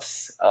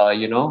herbs, a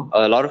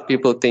lot of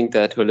people think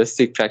that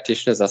holistic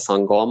practitioners are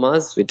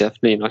sangomas. We're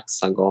definitely not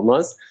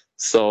sangomas.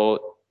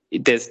 So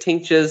there's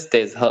tinctures,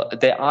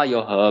 there are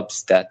your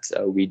herbs that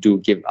we do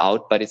give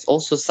out, but it's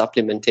also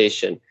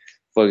supplementation.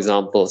 For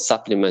example,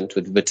 supplement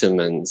with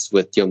vitamins,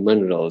 with your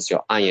minerals,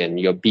 your iron,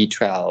 your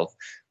B12,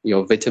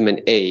 your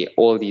vitamin A,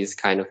 all these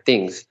kind of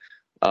things.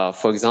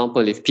 For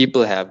example, if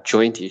people have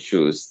joint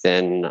issues,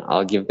 then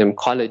I'll give them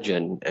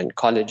collagen, and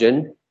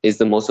collagen is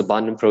the most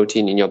abundant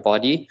protein in your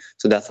body.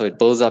 So that's how it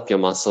builds up your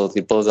muscles,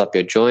 it builds up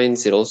your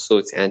joints,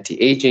 it's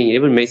anti-aging, it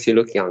even makes you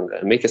look younger,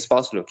 and make your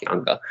spouse look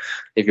younger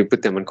if you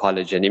put them on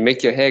collagen. It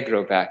makes your hair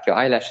grow back, your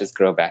eyelashes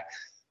grow back.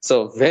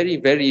 So very,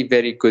 very,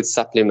 very good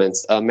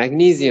supplements.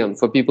 Magnesium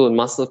for people with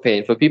muscle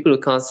pain, for people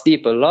who can't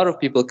sleep. A lot of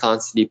people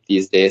can't sleep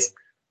these days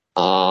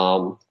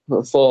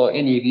for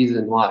any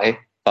reason why.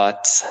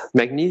 But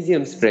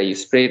magnesium spray, you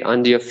spray it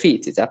under your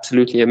feet. It's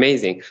absolutely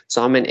amazing.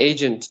 So I'm an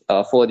agent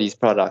for these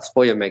products,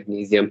 for your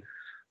magnesium,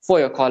 for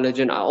your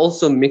collagen. I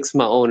also mix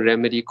my own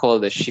remedy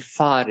called the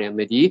Shafaat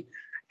remedy.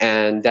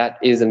 And that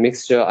is a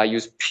mixture. I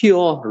use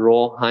pure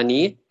raw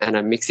honey and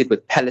I mix it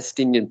with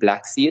Palestinian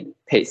black seed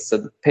paste. So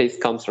the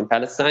paste comes from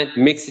Palestine,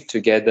 mix it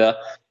together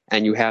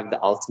and you have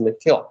the ultimate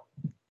cure.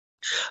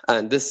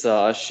 And this,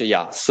 so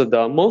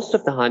the most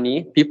of the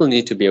honey, people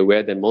need to be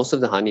aware that most of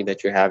the honey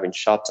that you have in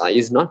shops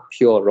is not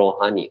pure raw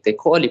honey. They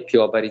call it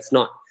pure, but it's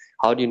not.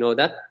 How do you know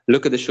that?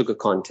 Look at the sugar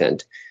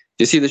content.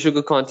 You see the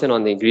sugar content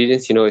on the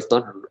ingredients, it's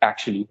not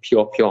actually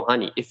pure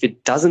honey. If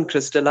it doesn't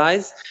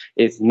crystallize,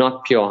 it's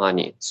not pure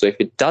honey. So if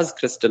it does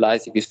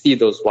crystallize, if you see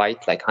those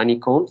white like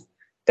honeycombs,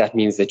 that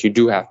means that you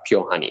do have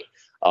pure honey.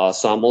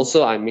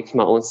 So I mix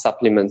my own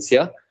supplements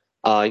here.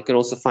 You can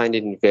also find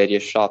it in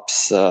various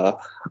shops. For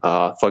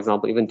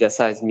example, even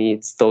Desai's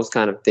Meats, those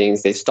kind of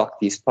things, they stock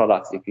these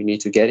products if you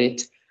need to get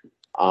it.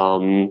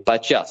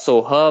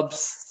 So herbs,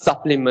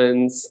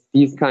 supplements,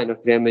 these kind of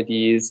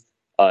remedies,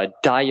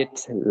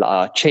 diet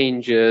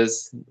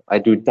changes. I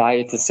do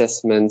diet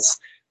assessments.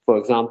 For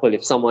example,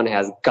 if someone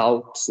has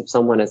gout, if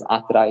someone has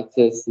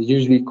arthritis, it's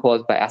usually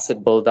caused by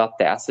acid buildup.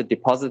 The acid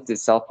deposits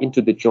itself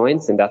into the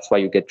joints, and that's why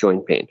you get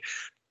joint pain.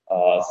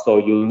 So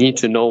you need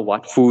to know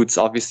what foods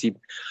obviously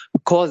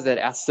cause that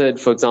acid.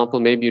 For example,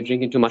 maybe you're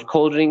drinking too much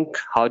cold drink.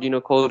 How do you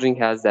know cold drink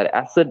has that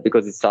acid?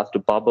 Because it starts to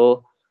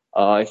bubble.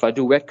 If I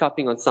do wet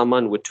cupping on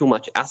someone with too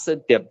much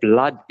acid, their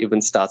blood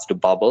even starts to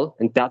bubble.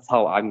 And that's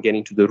how I'm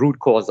getting to the root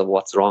cause of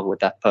what's wrong with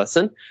that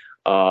person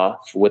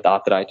with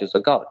arthritis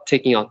or gout,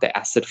 taking out the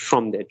acid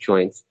from their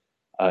joints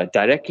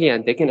directly.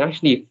 And they can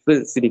actually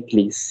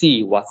physically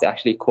see what's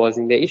actually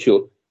causing the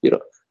issue,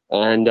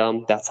 and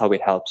that's how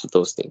it helps with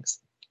those things.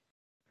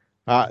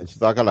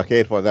 Jazakallah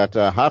khair for that.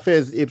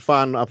 Hafiz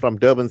Irfan from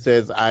Durban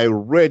says, I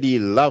really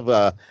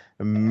love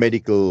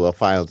medical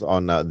files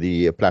on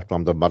the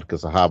platforms of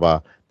Markaz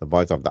Sahaba, the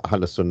voice of the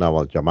Ahl Sunnah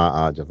wal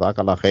Jama'ah.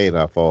 Jazakallah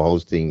khair for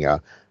hosting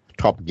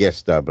top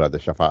guest, Brother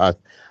Shafaat.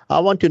 I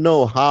want to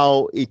know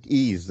how it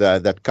is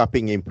that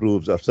cupping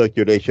improves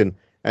circulation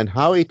and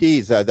how it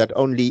is that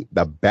only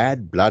the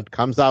bad blood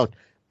comes out.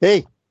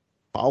 Hey,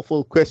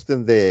 powerful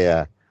question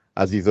there,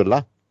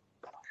 Azizullah.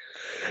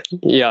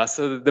 Yeah,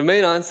 so the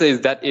main answer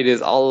is that it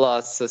is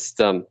Allah's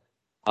system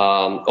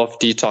of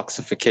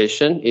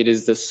detoxification. It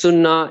is the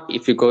sunnah.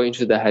 If you go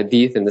into the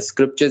hadith and the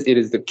scriptures, it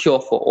is the cure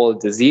for all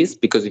disease,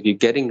 because if you're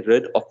getting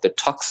rid of the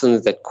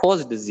toxins that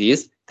cause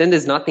disease, then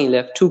there's nothing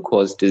left to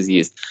cause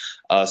disease.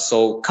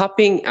 So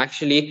cupping,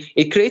 actually,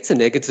 it creates a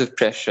negative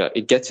pressure.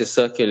 It gets your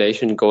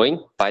circulation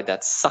going by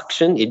that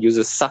suction. It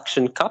uses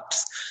suction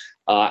cups.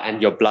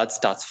 And your blood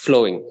starts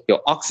flowing,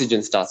 your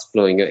oxygen starts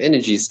flowing, your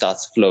energy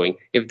starts flowing.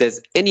 If there's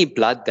any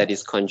blood that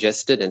is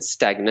congested and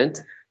stagnant,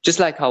 just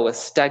like how a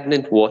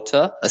stagnant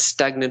water, a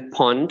stagnant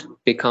pond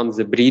becomes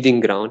a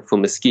breeding ground for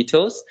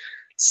mosquitoes,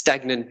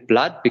 stagnant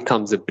blood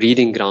becomes a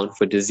breeding ground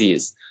for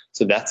disease.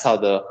 So that's how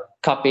the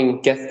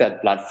cupping gets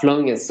that blood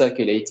flowing and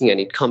circulating, and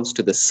it comes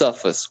to the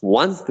surface.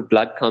 Once the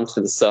blood comes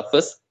to the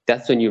surface,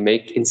 that's when you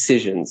make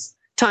incisions,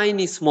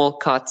 tiny small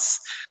cuts.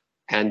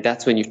 And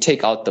that's when you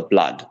take out the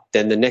blood.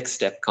 Then the next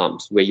step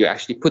comes where you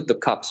actually put the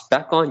cups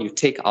back on, you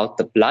take out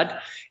the blood,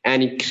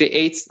 and it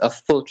creates a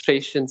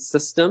filtration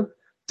system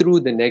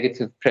through the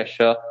negative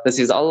pressure. This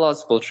is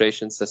Allah's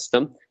filtration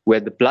system, where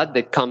the blood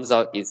that comes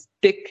out is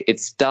thick,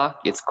 it's dark,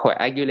 it's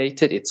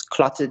coagulated, it's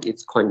clotted,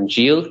 it's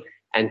congealed,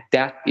 and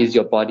that is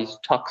your body's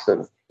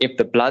toxins. If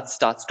the blood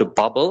starts to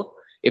bubble,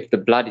 if the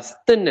blood is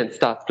thin and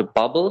starts to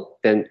bubble,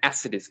 then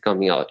acid is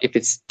coming out. If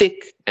it's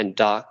thick and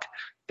dark,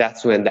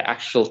 that's when the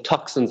actual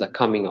toxins are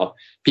coming out.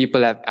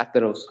 People have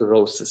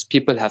atherosclerosis.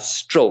 People have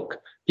stroke.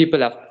 People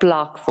have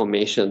plaque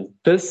formation.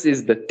 This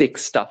is the thick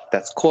stuff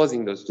that's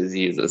causing those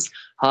diseases.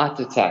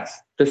 Heart attacks.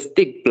 This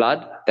thick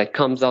blood that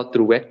comes out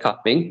through wet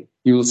cupping,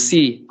 you'll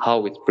see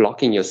how it's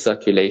blocking your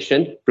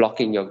circulation,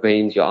 blocking your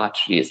veins, your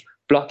arteries,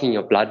 blocking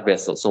your blood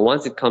vessels. So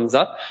once it comes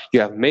up, you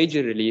have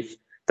major relief.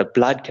 The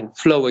blood can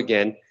flow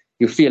again.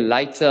 You feel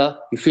lighter.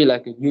 You feel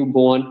like a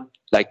newborn.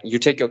 Like you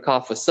take your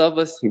car for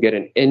service, you get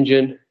an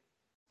engine.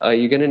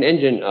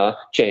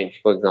 Change,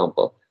 for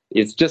example.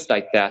 It's just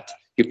like that.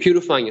 You're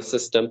purifying your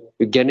system.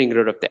 You're getting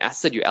rid of the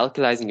acid. You're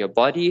alkalizing your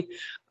body.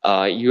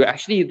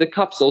 The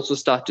cups also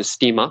start to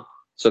steam up.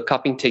 So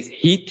cupping takes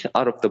heat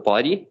out of the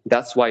body.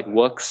 That's why it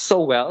works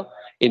so well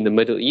in the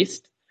Middle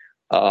East.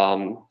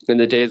 In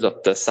the days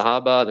of the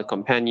Sahaba, the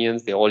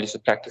companions, they all used to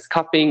practice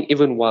cupping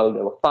even while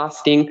they were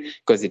fasting,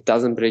 because it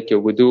doesn't break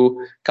your wudu.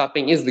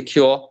 Cupping is the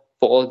cure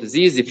for all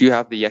disease. If you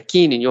have the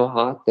yaqeen in your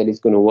heart that it's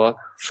going to work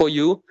for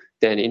you,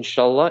 then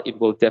inshallah, it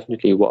will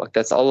definitely work.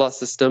 That's Allah's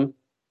system.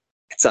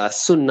 It's a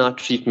sunnah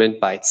treatment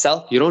by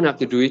itself. You don't have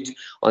to do it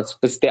on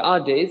specific. There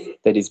are days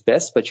that is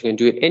best, but you can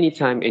do it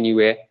anytime,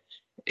 anywhere,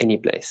 any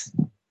place.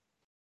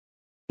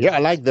 Yeah, I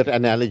like that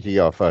analogy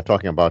of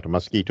talking about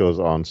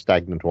mosquitoes on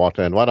stagnant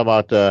water. And what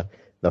about the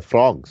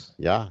frogs?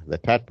 Yeah, the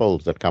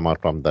tadpoles that come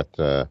out from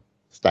that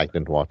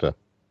stagnant water.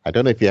 I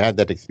don't know if you had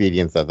that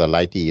experience as a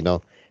lighty,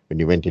 when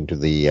you went into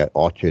the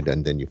orchard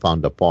and then you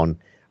found a pond.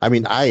 I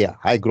mean,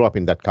 I grew up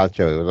in that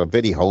culture. It was a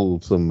very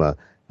wholesome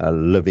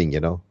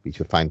living, We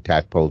should find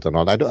tadpoles and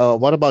all that.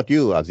 What about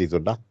you,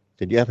 Azizullah?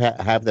 Did you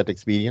have that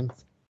experience?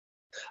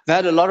 I've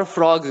had a lot of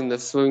frogs in the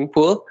swimming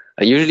pool.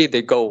 Usually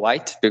they go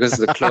white because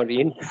of the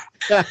chlorine.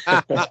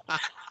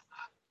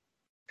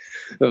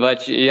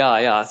 But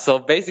yeah. So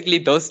basically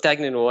those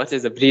stagnant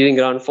waters are breeding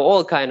ground for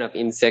all kind of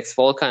insects,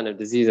 for all kind of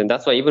disease. And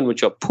that's why even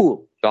with your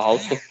pool, your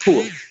household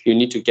pool, you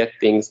need to get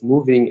things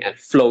moving and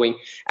flowing.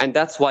 And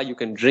that's why you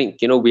can drink.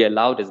 We're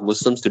allowed as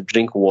Muslims to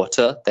drink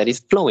water that is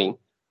flowing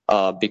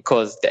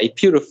because it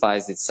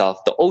purifies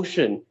itself. The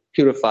ocean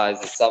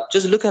purifies itself.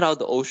 Just look at how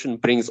the ocean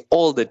brings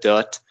all the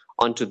dirt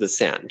onto the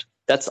sand.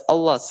 That's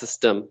Allah's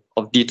system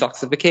of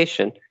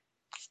detoxification.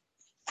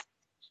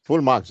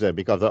 Full marks there,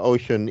 because the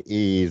ocean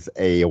is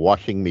a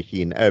washing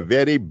machine, a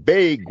very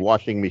big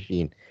washing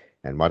machine.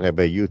 And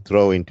whatever you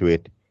throw into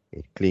it,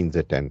 it cleans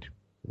it and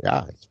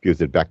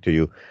spews it back to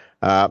you.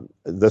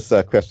 This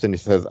question, it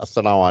says,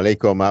 Assalamu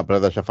alaikum,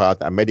 Brother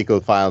Shafaat. Medical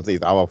Files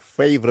is our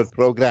favorite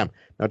program.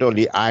 Not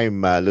only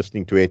I'm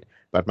listening to it,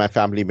 but my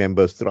family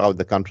members throughout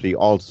the country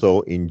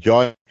also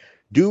enjoy.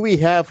 Do we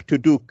have to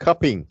do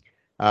cupping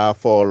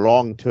for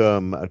long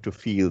term to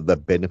feel the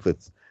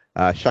benefits?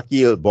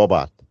 Shakil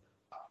Bobat,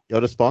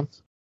 your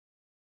response?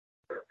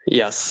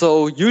 Yeah,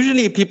 so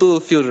usually people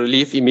feel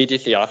relief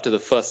immediately after the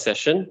first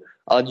session.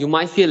 You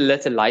might feel a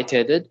little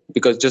lightheaded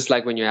because just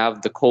like when you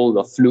have the cold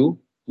or flu,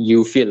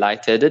 you feel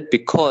lightheaded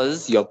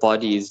because your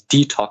body is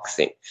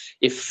detoxing.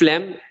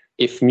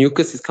 If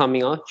mucus is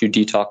coming out, you're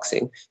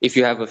detoxing. If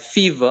you have a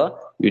fever,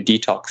 you're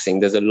detoxing.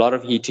 There's a lot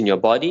of heat in your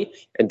body,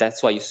 and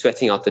that's why you're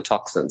sweating out the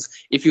toxins.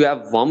 If you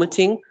have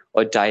vomiting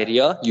or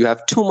diarrhea, you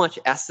have too much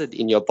acid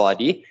in your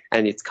body,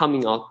 and it's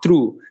coming out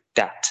through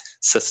that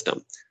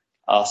system.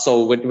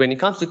 So when it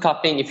comes to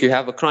cupping, if you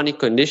have a chronic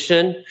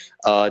condition,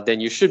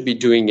 then you should be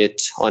doing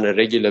it on a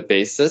regular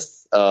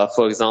basis.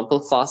 For example,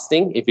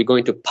 fasting. If you go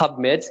into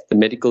PubMed, the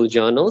medical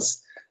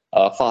journals,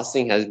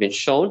 fasting has been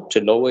shown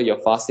to lower your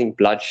fasting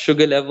blood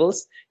sugar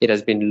levels. It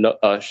has been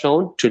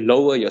shown to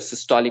lower your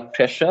systolic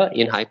pressure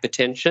in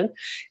hypertension.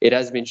 It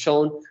has been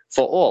shown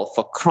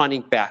for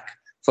chronic back.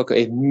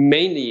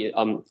 Mainly,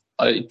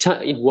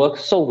 it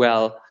works so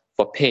well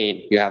for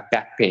pain. You have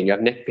back pain, you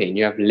have neck pain,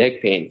 you have leg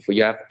pain,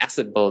 you have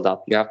acid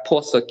buildup, you have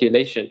poor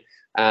circulation.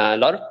 A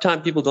lot of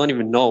time people don't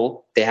even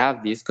know they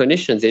have these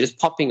conditions. They're just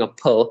popping a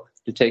pill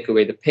to take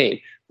away the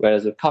pain.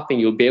 Whereas with cupping,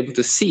 you'll be able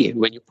to see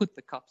when you put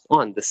the cups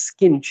on, the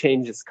skin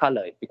changes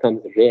color. It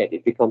becomes red,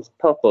 it becomes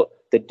purple.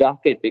 The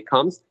darker it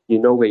becomes, you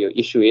know where your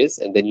issue is,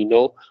 and then you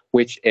know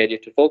which area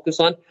to focus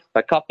on.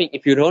 But cupping,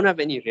 if you don't have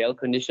any real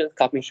conditions,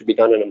 cupping should be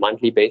done on a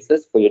monthly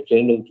basis for your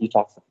general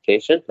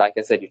detoxification. Like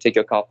I said, you take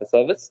your car for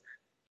service,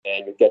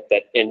 and you get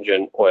that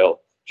engine oil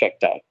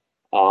checked out.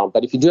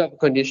 But if you do have a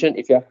condition,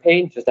 if you have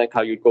pain, just like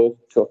how you go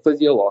to a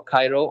physio or a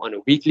chiro on a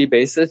weekly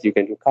basis, you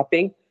can do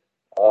cupping.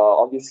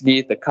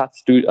 Obviously, the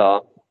cuts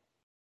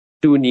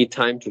do need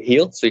time to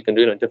heal, so you can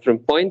do it on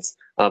different points,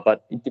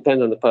 but it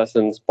depends on the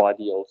person's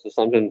body also.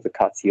 Sometimes the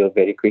cuts heal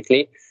very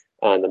quickly,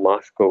 and the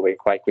marks go away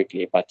quite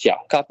quickly. But yeah,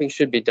 cupping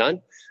should be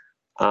done.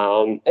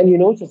 And you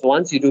notice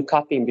once you do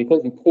cupping,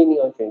 because you're cleaning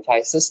out your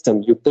entire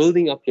system, you're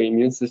building up your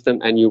immune system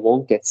and you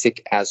won't get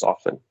sick as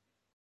often.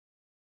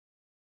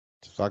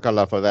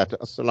 Jazakallah for that.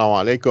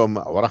 Assalamu alaikum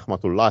wa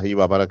rahmatullahi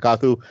wa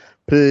barakatuh.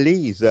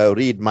 Please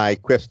read my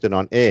question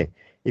on air.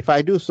 If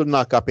I do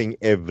sunnah cupping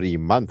every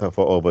month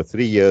for over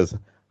 3 years,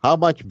 how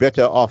much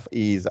better off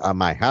is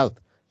my health?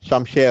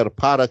 Shamsher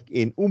Parak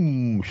in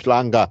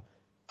Shlanga.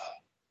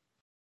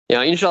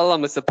 Yeah, inshallah,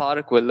 Mr.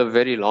 Parak will live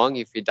very long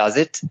if he does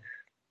it.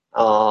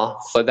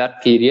 For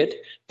that period,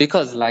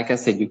 because like I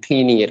said, you're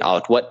cleaning it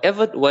out.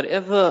 Whatever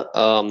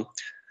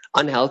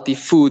unhealthy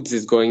foods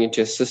is going into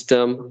your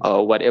system,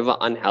 whatever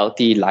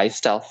unhealthy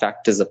lifestyle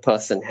factors a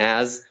person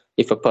has,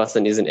 if a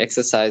person isn't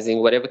exercising,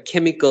 whatever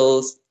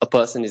chemicals a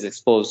person is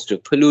exposed to,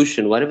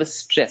 pollution, whatever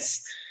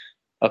stress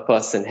a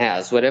person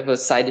has, whatever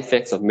side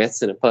effects of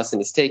medicine a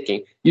person is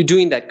taking, you're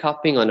doing that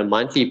cupping on a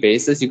monthly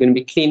basis. You're going to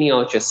be cleaning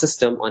out your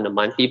system on a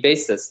monthly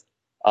basis.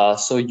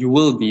 So you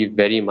will be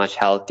very much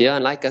healthier.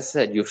 And like I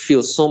said, you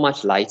feel so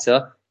much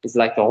lighter. It's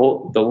like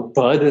the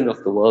burden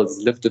of the world is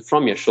lifted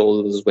from your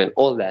shoulders when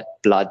all that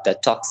blood,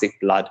 that toxic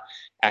blood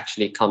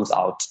actually comes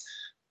out.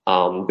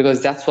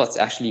 Because that's what's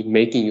actually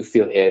making you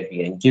feel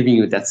heavy and giving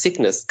you that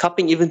sickness.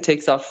 Cupping even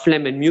takes out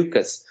phlegm and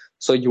mucus,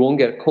 so you won't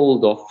get a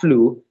cold or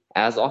flu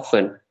as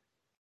often.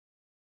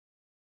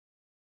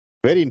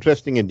 Very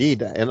interesting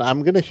indeed. And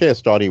I'm going to share a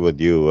story with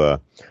you,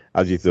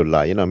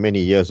 Azizullah. Many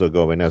years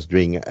ago when I was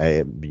doing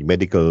a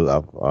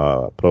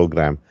medical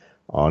program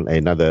on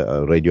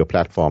another radio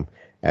platform,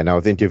 and I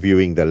was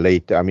interviewing the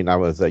late, I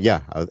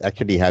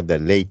actually had the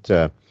late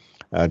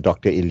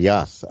Dr.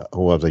 Ilyas,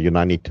 who was a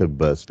Unani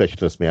Tib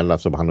specialist. May Allah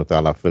subhanahu wa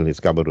ta'ala fill his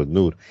qabr with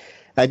nur.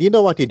 And you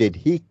know what he did?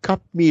 He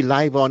cupped me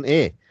live on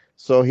air.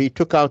 So he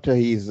took out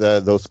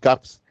those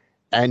cups,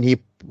 and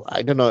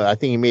I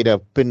think he made a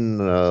pin,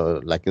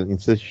 like an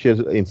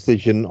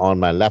incision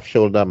on my left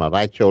shoulder, my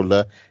right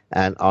shoulder,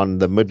 and on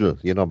the middle,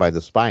 by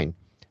the spine.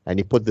 And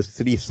he put the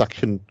 3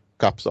 suction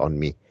cups on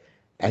me.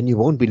 And you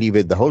won't believe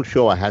it. The whole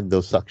show, I had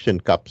those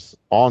suction cups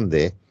on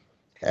there.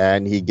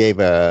 And he gave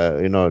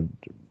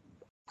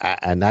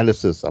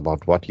analysis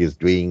about what he's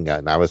doing.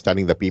 And I was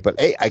telling the people,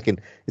 he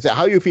said,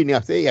 how are you feeling? I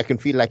said, I can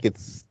feel like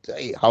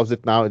how's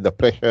it now? The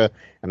pressure.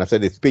 And I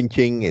said, it's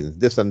pinching, it's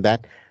this and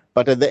that.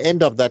 But at the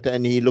end of that,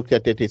 and he looked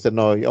at it, he said,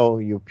 no,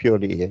 you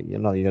purely,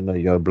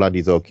 your blood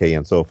is okay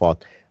and so forth.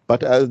 But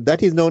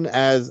that is known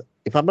as,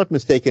 if I'm not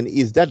mistaken,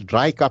 is that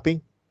dry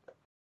cupping?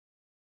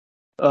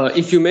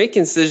 If you make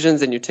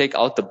incisions and you take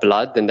out the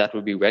blood, then that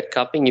will be wet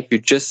cupping. If you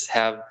just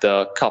have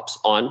the cups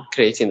on,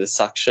 creating the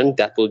suction,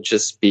 that will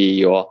just be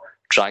your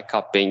dry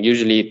cupping.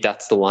 Usually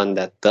that's the one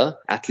that the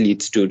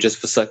athletes do just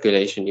for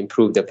circulation,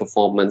 improve their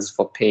performance,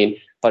 for pain.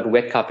 But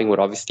wet cupping would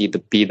obviously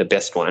be the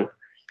best one.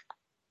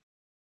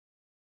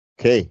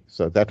 Okay,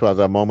 so that was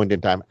a moment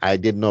in time. I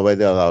didn't know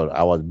whether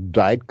I was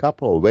dried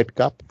cup or wet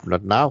cup.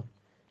 Not now.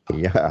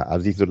 Yeah,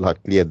 Azizullah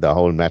cleared the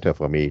whole matter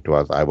for me.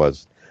 I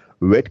was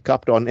wet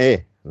cupped on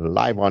air,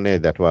 live on air.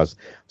 That was.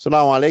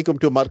 Assalamu alaikum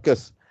to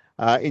Marcus.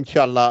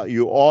 Inshallah,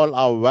 you all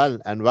are well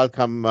and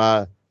welcome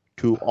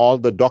to all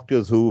the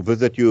doctors who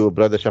visit you,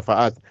 Brother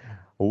Shafaat.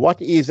 What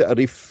is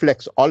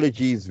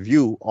reflexology's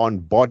view on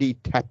body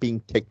tapping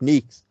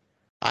techniques?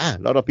 A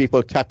lot of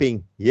people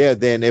tapping here,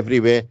 there, and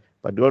everywhere,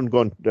 but don't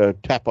go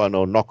and tap on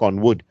or knock on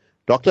wood.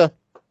 Doctor?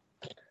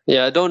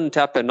 Yeah, don't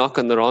tap and knock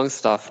on the wrong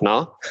stuff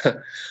now.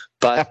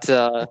 But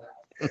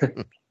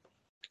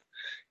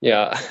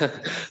yeah,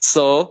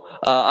 so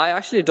I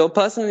actually don't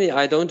personally.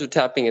 I don't do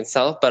tapping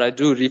itself, but I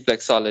do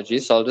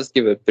reflexology. So I'll just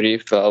give a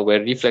brief. Where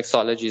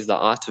reflexology is the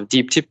art of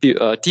deep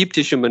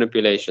tissue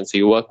manipulation. So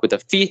you work with the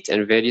feet,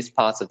 and various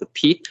parts of the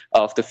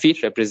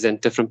feet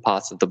represent different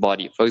parts of the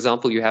body. For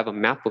example, you have a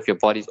map of your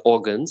body's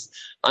organs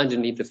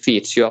underneath the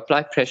feet. So you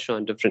apply pressure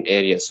on different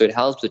areas. So it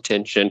helps with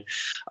tension,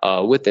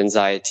 with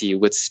anxiety,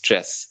 with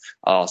stress.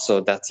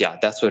 So that's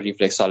what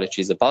reflexology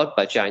is about.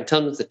 But yeah, in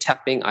terms of the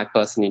tapping, I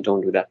personally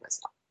don't do that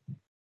myself.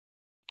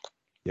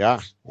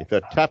 Yeah, if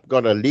a tap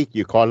got a leak,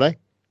 you call a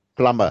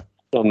plumber.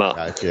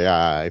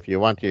 If you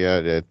want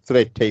your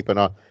thread tape and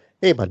all.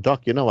 Hey, but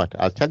Doc, you know what?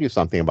 I'll tell you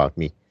something about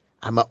me.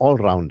 I'm an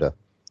all-rounder.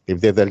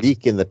 If there's a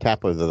leak in the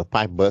tap or the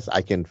pipe burst,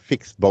 I can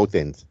fix both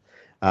ends.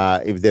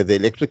 If there's an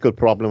electrical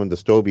problem and the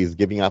stove is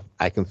giving up,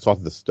 I can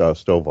sort the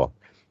stove off.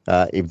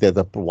 If there's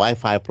a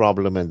Wi-Fi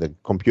problem and the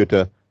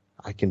computer,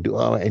 I can do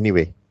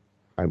anyway.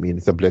 I mean,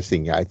 it's a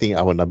blessing. I think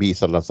our Nabi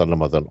Sallallahu Alaihi Wasallam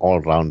was an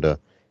all-rounder.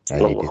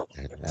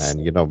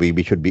 And you know,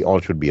 we should be all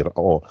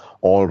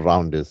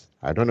rounders.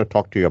 I don't want to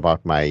talk to you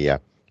about my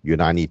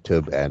Unani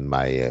tub and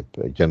my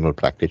general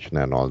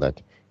practitioner and all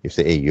that. You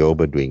say, hey, you're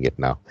overdoing it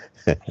now.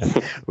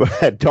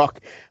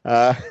 Doc,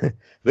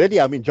 really,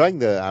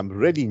 I'm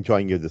really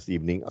enjoying you this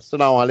evening.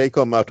 Assalamu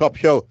alaikum, top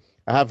show.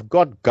 I have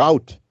got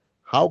gout.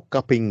 How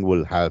cupping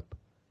will help?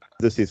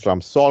 This is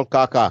from Saul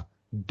Kaka,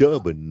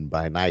 Durban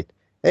by night.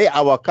 Hey,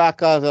 our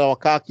kakas, our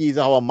kakis,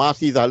 our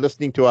masis are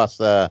listening to us.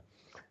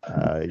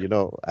 You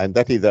know, and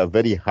that is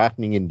very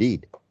heartening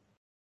indeed.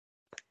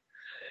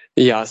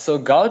 Yeah, so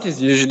gout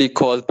is usually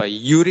caused by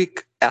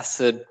uric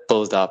acid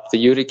buildup. The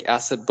uric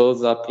acid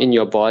builds up in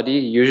your body.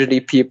 Usually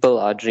people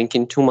are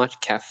drinking too much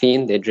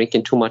caffeine, they're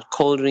drinking too much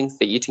cold drinks,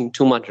 they're eating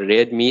too much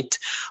red meat.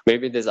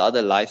 Maybe there's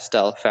other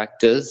lifestyle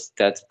factors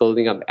that's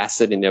building up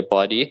acid in their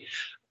body.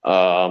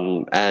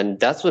 And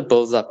that's what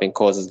builds up and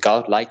causes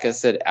gout. Like I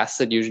said,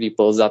 acid usually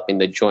builds up in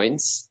the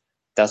joints.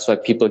 That's why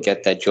people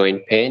get that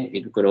joint pain.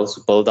 It could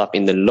also build up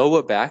in the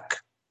lower back.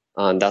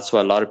 And that's why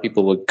a lot of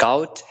people with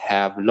gout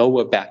have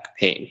lower back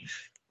pain.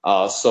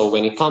 So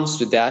when it comes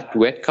to that,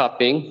 wet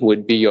cupping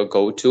would be your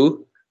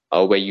go-to,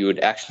 where you would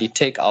actually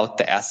take out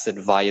the acid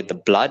via the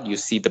blood. You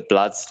see the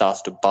blood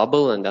starts to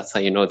bubble, and that's how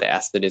you know the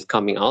acid is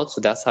coming out. So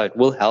that's how it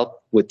will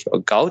help with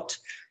your gout.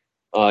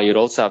 You'd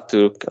also have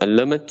to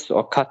limit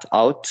or cut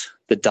out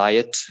the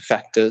diet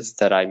factors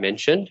that I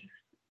mentioned.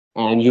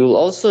 And you'll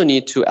also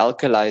need to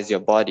alkalize your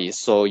body.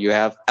 So you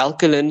have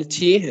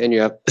alkalinity and you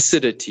have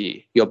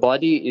acidity. Your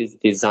body is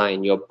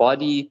designed, your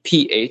body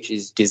pH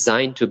is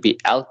designed to be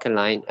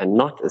alkaline and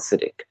not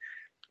acidic.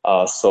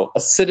 So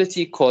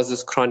acidity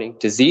causes chronic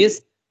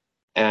disease.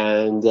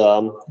 And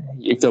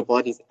if the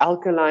body is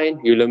alkaline,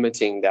 you're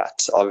limiting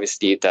that.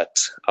 Obviously, that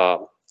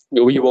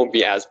you won't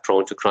be as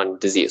prone to chronic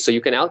disease. So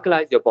you can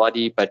alkalize your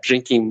body by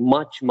drinking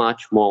much,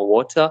 much more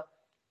water.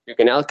 You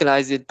can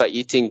alkalize it by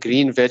eating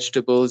green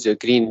vegetables, your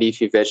green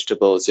leafy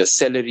vegetables, your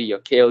celery, your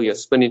kale, your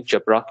spinach, your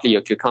broccoli,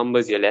 your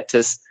cucumbers, your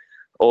lettuce,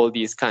 all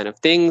these kind of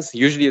things.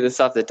 Usually the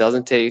stuff that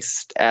doesn't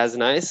taste as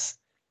nice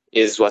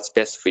is what's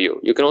best for you.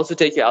 You can also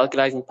take your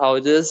alkalizing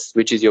powders,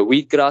 which is your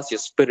wheatgrass, your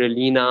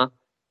spirulina,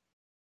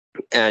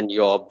 and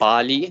your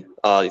barley.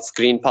 It's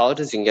green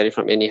powders. You can get it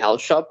from any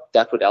health shop.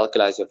 That would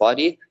alkalize your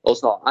body.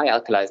 Also, I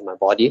alkalize my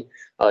body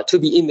to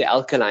be in the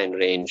alkaline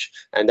range.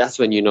 And that's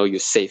when you know you're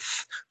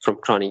safe from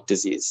chronic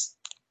disease.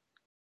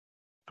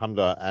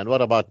 Alhamdulillah. And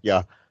what about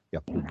your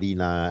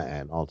pudina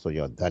and also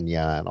your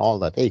dhania and all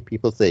that? Hey,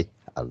 people say,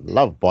 I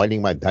love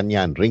boiling my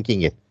dhania and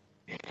drinking it.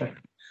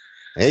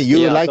 Hey,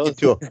 you like it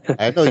too.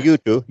 I know you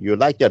too. You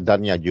like your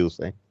dhania juice,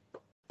 eh?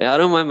 Yeah, I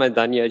don't mind my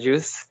dhania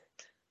juice.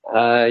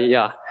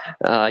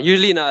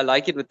 Usually now I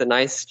like it with a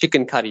nice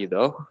chicken curry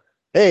though.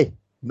 Hey,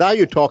 now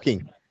you're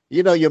talking.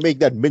 You know, you make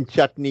that mint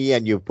chutney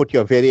and you put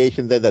your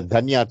variations there, the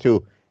dhania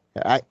too.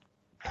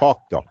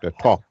 Talk, doctor,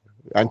 talk.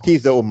 And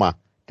tease the ummah.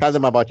 Tell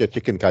them about your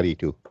chicken curry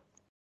too.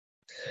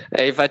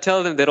 Hey, if I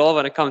tell them, they'd all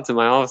want to come to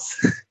my house.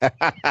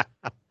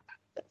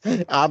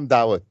 I'm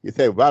Dawud. You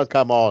say,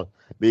 welcome all.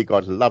 We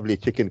got lovely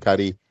chicken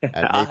curry.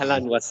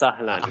 Ahlan wa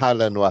sahlan.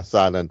 Ahlan wa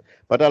sahlan.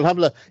 But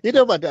alhamdulillah, you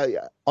know what,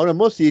 on a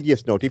more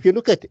serious note, if you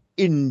look at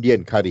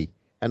Indian curry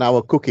and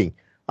our cooking,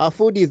 our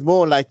food is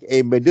more like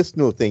a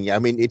medicinal thing. I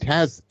mean, it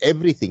has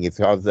everything. It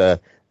has the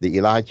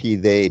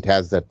ilachi there, it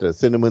has that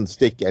cinnamon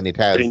stick, and it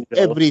has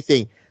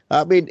everything.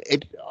 I mean,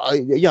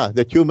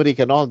 the turmeric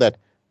and all that.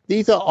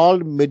 These are all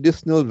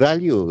medicinal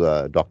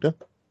value, doctor.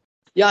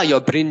 Yeah, your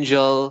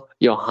brinjal,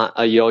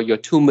 your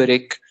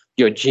turmeric,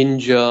 your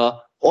ginger,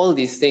 all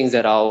these things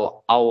that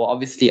our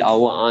obviously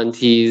our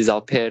aunties,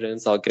 our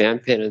parents, our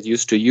grandparents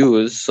used to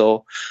use.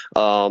 So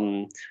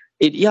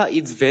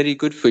it's very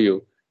good for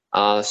you.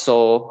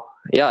 So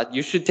yeah,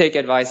 you should take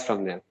advice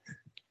from them.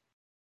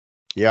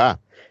 Yeah.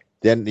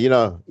 Then,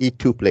 eat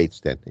 2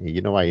 plates then.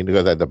 You know why? You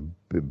know that the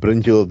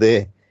brinjal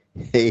there,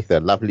 hey, the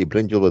lovely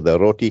brinjal with the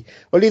roti.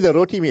 Only the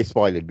roti may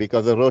spoil it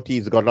because the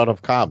roti's got a lot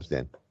of carbs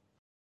then.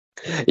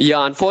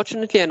 Yeah,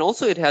 unfortunately, and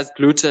also it has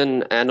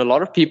gluten, and a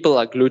lot of people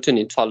are gluten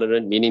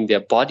intolerant, meaning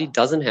their body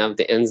doesn't have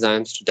the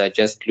enzymes to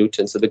digest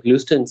gluten. So the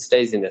gluten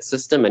stays in the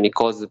system and it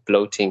causes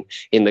bloating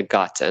in the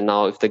gut. And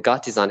now, if the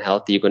gut is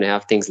unhealthy, you're going to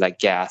have things like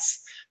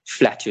gas,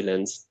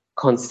 flatulence,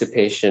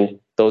 constipation,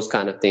 those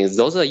kind of things.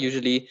 Those are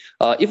usually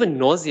even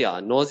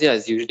nausea. Nausea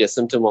is usually a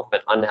symptom of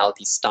an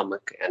unhealthy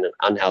stomach and an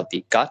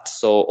unhealthy gut.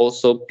 So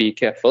also be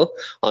careful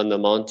on the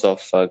amount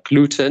of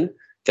gluten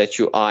that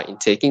you are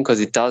intaking, because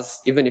it does,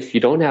 even if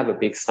you don't have a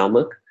big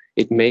stomach,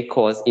 it may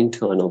cause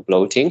internal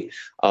bloating.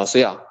 So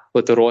yeah,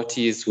 with the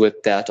rotis,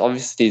 with that,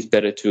 obviously it's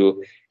better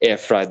to air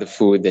fry the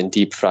food than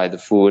deep fry the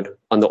food.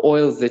 On the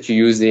oils that you're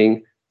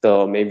using,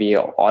 the maybe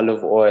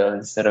olive oil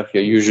instead of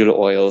your usual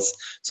oils.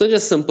 So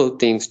just simple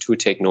things to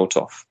take note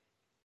of.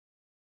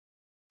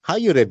 How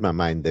you read my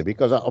mind there?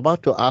 Because I'm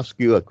about to ask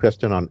you a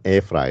question on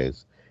air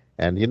fryers.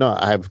 And,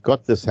 I've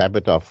got this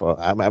habit of,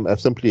 I'm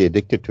simply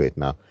addicted to it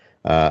now.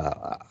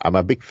 I'm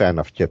a big fan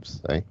of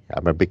chips.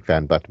 I'm a big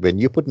fan. But when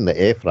you put in the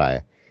air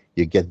fryer,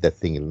 you get that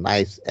thing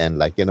nice and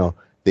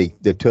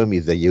the term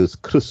is they use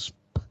crisp.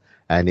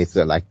 And it's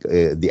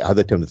the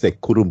other term, they say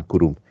kurum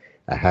kurum.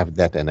 I have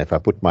that. And if I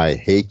put my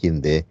hake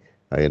in there,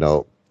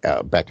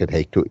 battered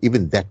hake too,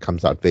 even that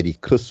comes out very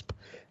crisp.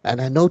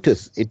 And I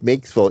notice it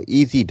makes for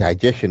easy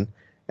digestion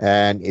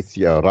and it's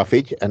your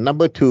roughage. And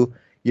number 2,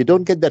 you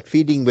don't get that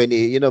feeling when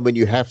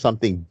you have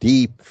something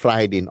deep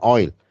fried in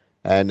oil.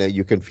 And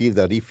you can feel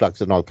the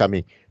reflux and all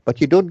coming.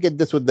 But you don't get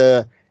this with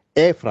the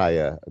air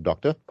fryer,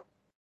 doctor.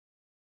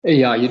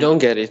 Yeah, you don't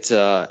get it,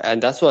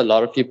 and that's why a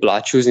lot of people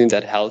are choosing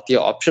that healthier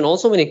option.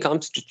 Also, when it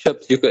comes to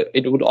chips,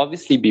 it would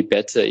obviously be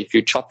better if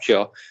you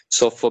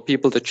so for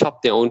people to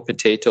chop their own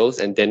potatoes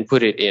and then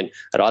put it in,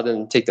 rather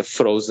than take the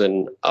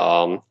frozen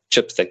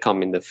chips that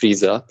come in the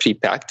freezer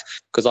pre-packed,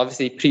 because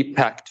obviously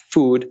pre-packed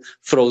food,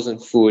 frozen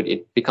food,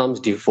 it becomes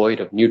devoid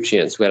of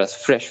nutrients, whereas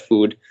fresh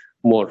food,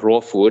 more raw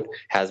food,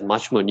 has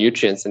much more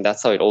nutrients, and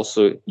that's how it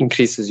also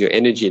increases your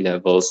energy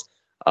levels.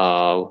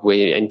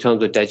 Where in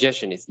terms of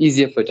digestion, it's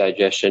easier for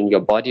digestion. Your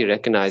body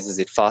recognizes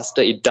it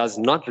faster. It does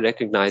not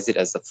recognize it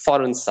as a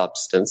foreign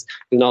substance.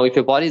 Now, if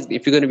you're going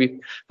to be,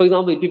 for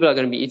example, if people are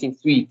going to be eating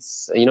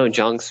sweets,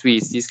 junk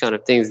sweets, these kind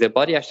of things, their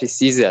body actually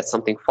sees it as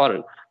something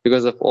foreign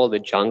because of all the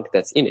junk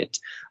that's in it.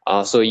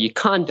 So you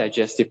can't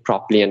digest it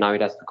properly, and now it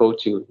has to go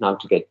to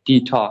get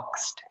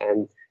detoxed,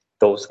 and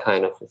those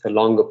kind of, it's a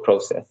longer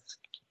process.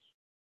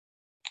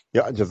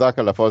 Yeah,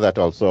 Jazakallah for that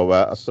also.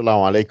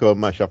 Assalamu alaikum,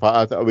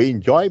 Shafaat. We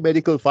enjoy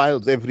medical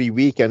files every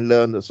week and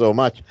learn so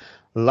much.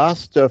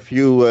 Last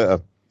few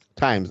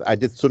times I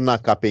did sunnah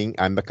cupping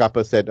and the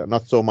cupper said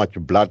not so much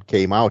blood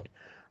came out,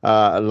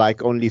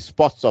 like only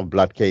spots of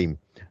blood came,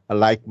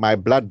 like my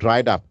blood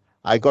dried up.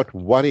 I got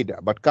worried,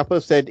 but cupper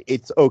said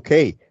it's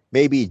okay,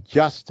 maybe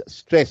just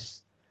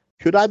stress.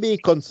 Should I be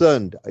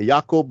concerned?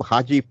 Yaqub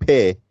Haji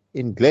Pay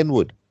in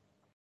Glenwood.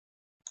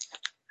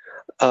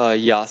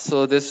 Yeah,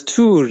 so there's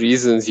 2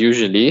 reasons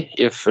usually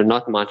if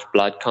not much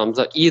blood comes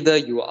out. Either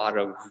you are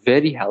a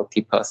very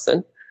healthy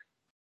person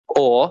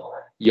or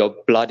your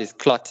blood is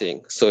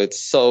clotting. So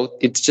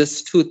it's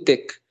just too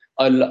thick.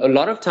 A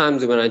lot of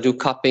times when I do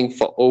cupping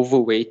for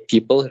overweight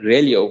people,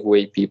 really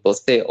overweight people,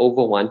 say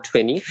over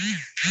 120,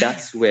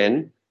 that's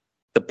when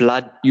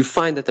you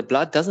find that the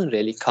blood doesn't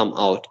really come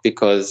out,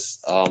 because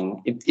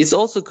it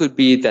also could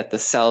be that the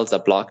cells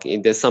are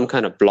blocking. There's some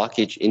kind of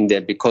blockage in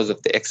there because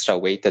of the extra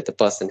weight that the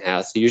person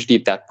has. So usually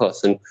that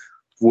person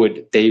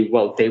would take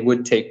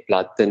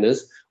blood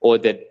thinners, or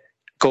they'd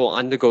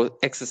undergo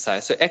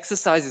exercise. So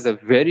exercise is a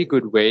very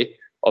good way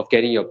of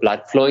getting your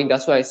blood flowing.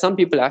 That's why some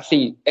people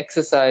actually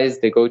exercise,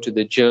 they go to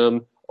the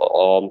gym,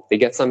 or they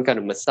get some kind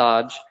of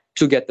massage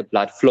to get the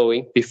blood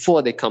flowing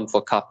before they come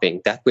for cupping.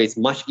 That way it's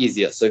much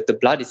easier. So if the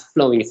blood is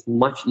flowing, it's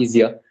much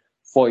easier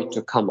for it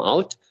to come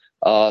out.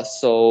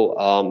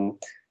 The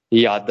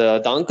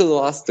uncle who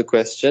asked the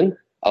question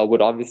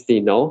would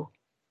obviously know,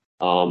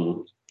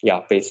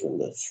 based on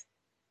this.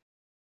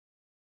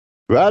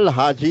 Well,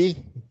 Haji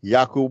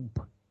Yaqub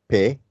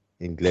Pay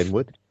in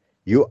Glenwood,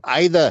 you're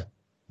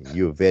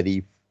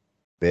very,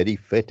 very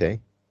fit,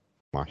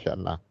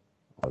 mashallah,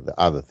 or the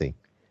other thing.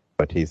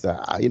 But he's,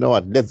 you know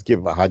what, let's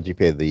give Haji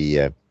Pay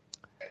the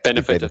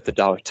benefit of the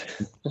doubt.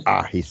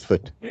 He's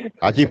fit.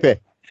 Haji Pay,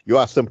 you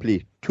are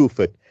simply too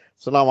fit.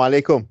 Assalamu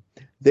alaikum.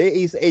 There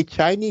is a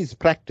Chinese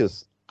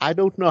practice. I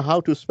don't know how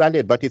to spell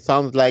it, but it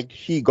sounds like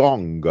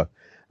Qigong,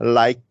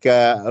 like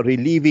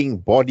relieving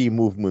body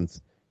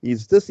movements.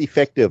 Is this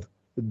effective?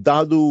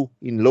 Dadu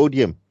in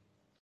Lodium.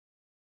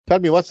 Tell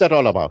me, what's that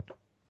all about?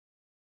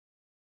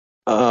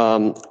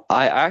 I'm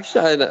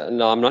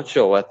not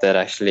sure what that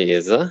actually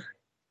is.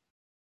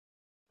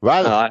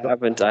 Well, I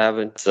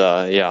haven't.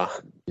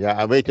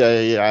 Yeah, wait.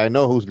 I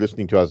know who's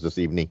listening to us this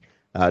evening.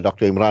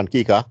 Dr. Imran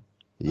Kika.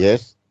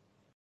 Yes.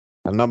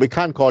 And now we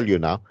can't call you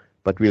now,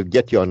 but we'll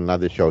get you on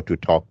another show to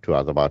talk to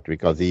us about,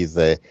 because he's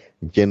a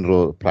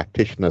general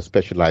practitioner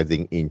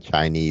specializing in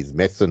Chinese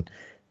medicine.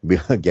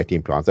 We'll get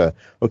him to answer.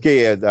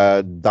 Okay,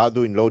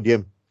 Dadu in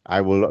Lodium, I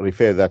will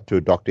refer that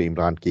to Dr.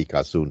 Imran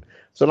Kika soon.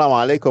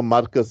 Assalamu alaikum,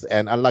 Marcus,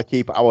 and Allah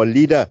keep our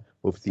leader,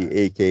 Mufti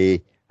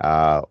A.K.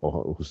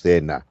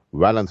 Hussein,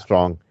 well and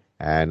strong,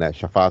 and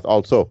Shafaat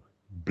also.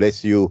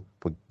 Bless you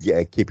for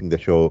keeping the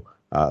show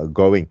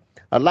going.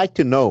 I'd like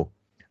to know,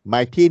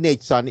 my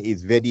teenage son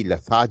is very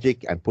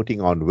lethargic and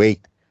putting on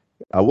weight.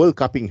 Will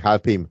cupping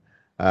help him?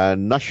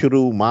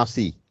 Nashru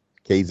Masi,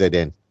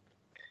 KZN.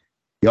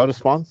 Your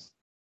response?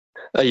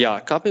 Yeah,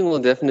 cupping will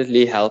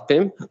definitely help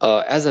him.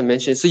 As I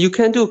mentioned, so you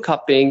can do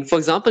cupping. For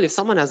example, if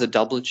someone has a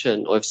double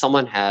chin or if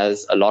someone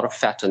has a lot of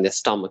fat on their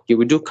stomach, you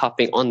would do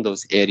cupping on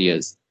those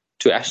areas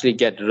to actually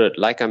get rid,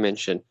 like I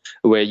mentioned,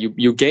 where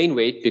you gain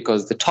weight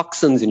because the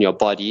toxins in your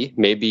body,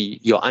 maybe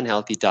your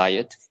unhealthy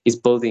diet is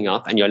building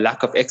up and your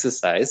lack of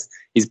exercise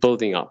is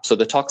building up. So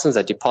the toxins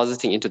are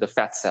depositing into the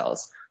fat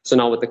cells. So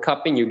now with the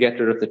cupping, you get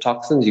rid of the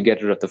toxins, you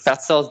get rid of the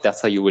fat cells.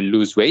 That's how you will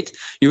lose weight.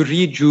 You're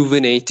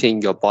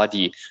rejuvenating your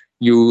body.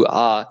 You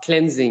are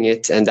cleansing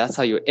it, and that's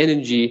how your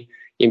energy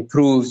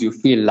improves. You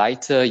feel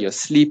lighter, your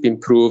sleep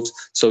improves.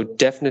 So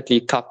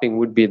definitely cupping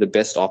would be the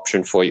best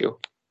option for you.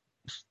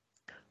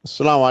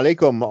 Assalamu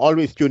alaikum.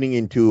 Always tuning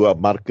into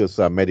Marcus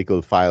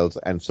Medical Files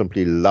and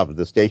simply love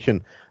the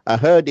station. I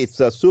heard it's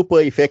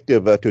super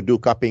effective to do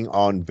cupping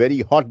on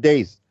very hot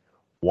days.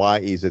 Why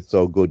is it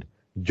so good?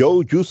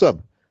 Joe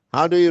Jusub.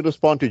 How do you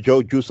respond to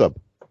Joe Jusub?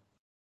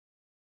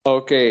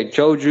 Okay,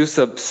 Joe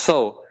Jusub.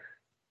 So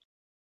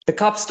the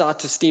cups start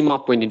to steam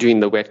up when you're doing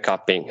the wet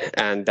cupping,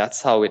 and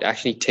that's how it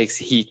actually takes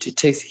heat. It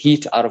takes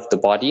heat out of the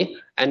body.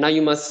 And now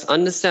you must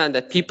understand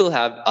that people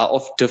are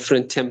of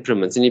different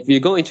temperaments. And if you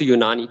go into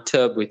Unani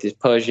Turb, which is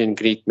Persian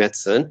Greek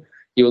medicine,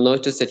 you'll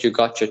notice that you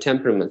got your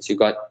temperaments. You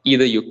got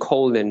either you're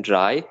cold and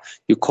dry,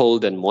 you're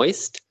cold and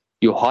moist,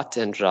 you're hot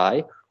and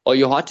dry, or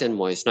you're hot and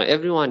moist. Now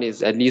everyone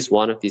is at least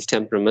one of these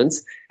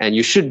temperaments, and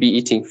you should be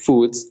eating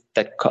foods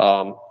that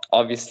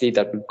obviously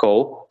that would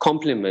go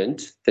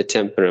complement the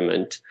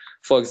temperament.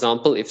 For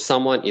example, if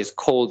someone is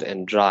cold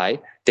and dry,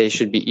 they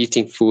should be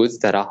eating foods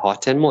that are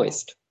hot and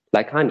moist,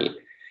 like honey.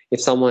 If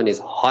someone is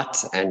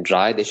hot and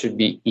dry, they should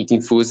be eating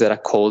foods that are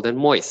cold and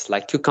moist,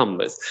 like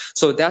cucumbers.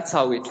 So that's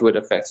how it would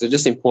affect. So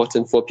just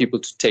important for people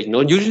to take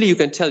note. Usually you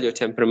can tell your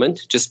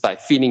temperament just by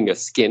feeling your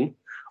skin,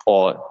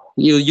 or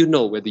you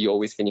know whether you're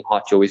always feeling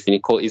hot, you're always feeling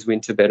cold. Is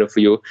winter better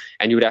for you?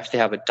 And you would actually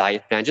have a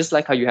diet plan, just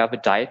like how you have a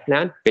diet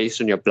plan based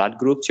on your blood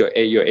groups, your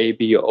A, your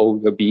AB, your O,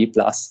 your B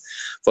plus,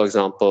 for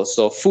example.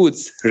 So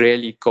foods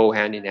really go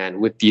hand in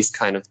hand with these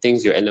kind of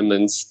things, your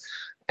elements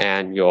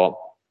and your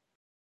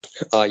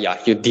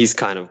these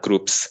kind of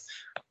groups.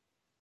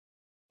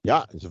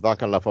 Yeah,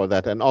 Jazakallah for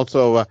that. And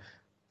also,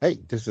 hey,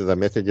 this is a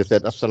message that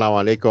said,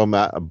 Assalamu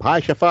alaikum.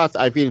 Bhai Shafaat,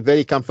 I feel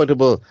very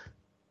comfortable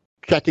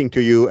chatting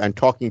to you and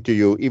talking to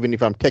you, even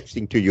if I'm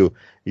texting to you.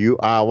 You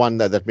are one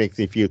that makes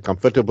me feel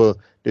comfortable.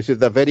 This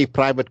is a very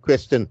private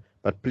question,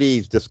 but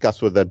please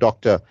discuss with the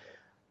doctor.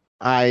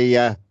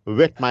 I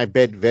wet my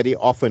bed very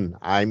often.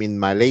 I'm in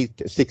my late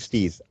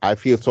 60s. I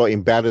feel so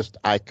embarrassed.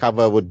 I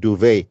cover with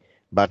duvet,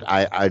 but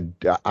I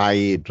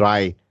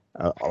dry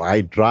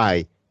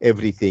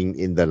everything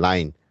in the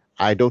line.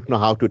 I don't know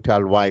how to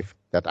tell wife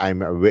that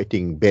I'm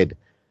wetting bed.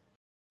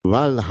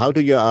 Well, how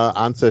do you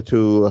answer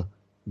to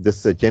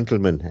this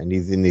gentleman, and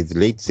he's in his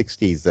late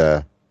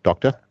 60s,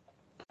 doctor?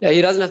 Yeah,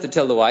 he doesn't have to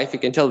tell the wife. He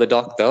can tell the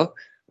doctor.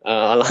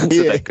 I'll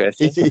answer that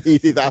question.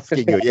 He's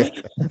asking you, yes.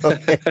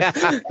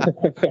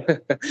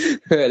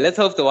 Let's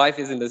hope the wife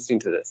isn't listening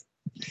to this.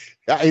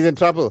 Yeah, he's in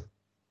trouble.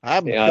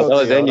 Then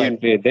you're in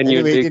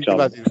big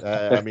trouble.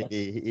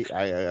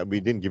 We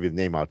didn't give his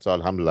name out, so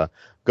alhamdulillah.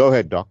 Go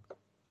ahead, doc.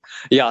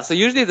 Yeah, so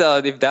usually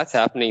if that's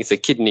happening, it's a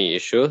kidney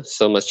issue.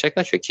 So must check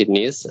out your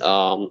kidneys.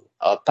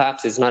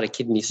 Perhaps it's not a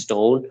kidney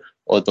stone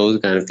or those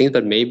kind of things,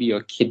 but maybe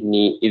your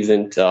kidney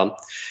isn't.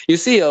 You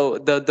see,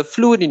 the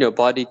fluid in your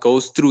body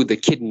goes through the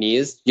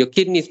kidneys. Your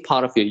kidney is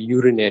part of your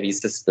urinary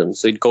system.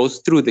 So it goes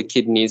through the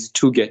kidneys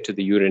to get to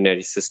the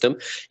urinary system.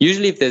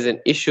 Usually if there's an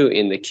issue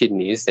in the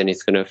kidneys, then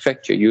it's going to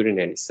affect your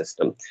urinary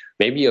system.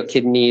 Maybe your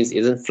kidneys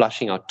isn't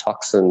flushing out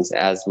toxins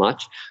as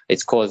much.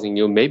 It's causing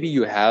you, maybe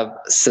you have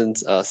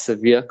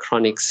severe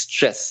chronic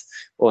stress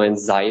or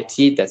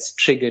anxiety that's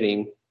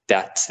triggering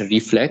that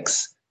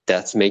reflex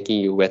that's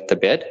making you wet the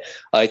bed.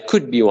 It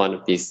could be one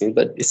of these things,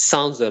 but it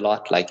sounds a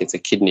lot like it's a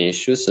kidney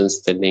issue since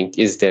the link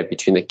is there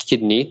between the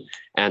kidney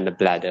and the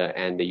bladder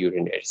and the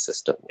urinary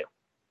system.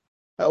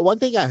 Yeah. One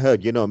thing I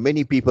heard,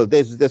 many people,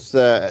 there's this,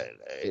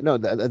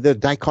 the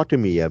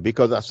dichotomy here,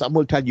 because some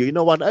will tell you, you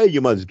know what,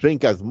 you must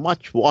drink as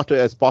much water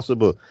as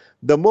possible.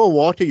 The more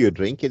water you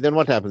drink, then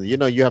what happens?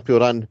 You have to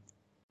run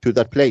to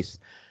that place.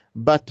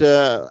 But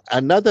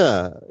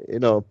another,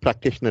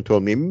 practitioner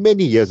told me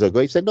many years ago,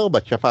 he said, no,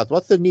 but Shafaat,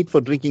 what's the need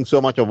for drinking so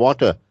much of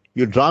water?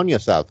 You drown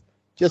yourself.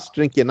 Just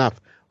drink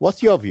enough.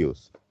 What's your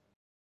views?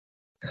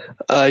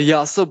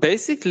 Yeah, so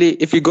basically,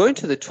 if you go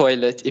into the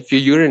toilet, if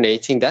you're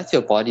urinating, that's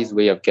your body's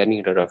way of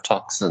getting rid of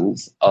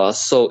toxins.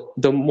 So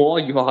the more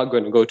you are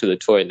going to go to the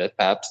toilet,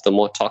 perhaps the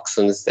more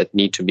toxins that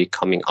need to be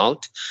coming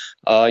out.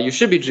 You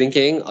should be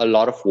drinking a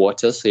lot of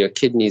water so your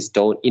kidneys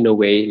don't, in a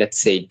way, let's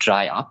say,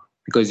 dry up,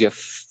 because your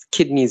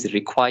kidneys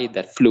require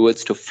that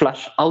fluids to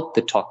flush out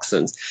the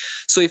toxins.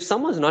 So if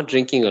someone's not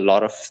drinking a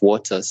lot of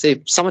water, say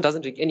if someone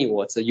doesn't drink any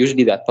water,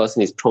 usually that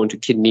person is prone to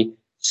kidney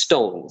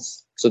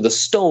stones. So the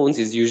stones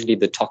is usually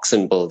the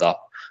toxin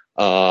buildup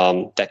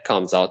that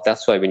comes out.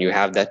 That's why when you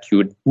have that,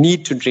 you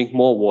need to drink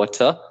more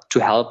water to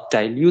help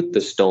dilute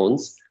the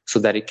stones so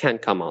that it can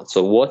come out.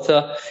 So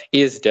water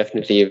is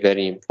definitely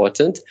very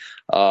important.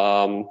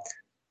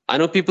 I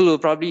know people who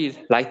probably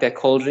like their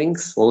cold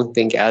drinks won't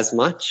think as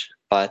much,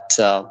 but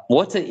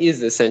water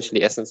is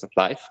essentially essence of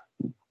life.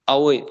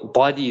 Our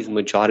body is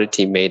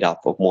majority made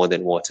up of more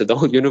than water. The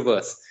whole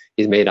universe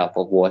is made up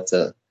of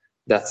water.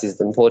 That is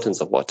the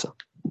importance of water.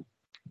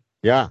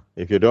 Yeah,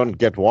 if you don't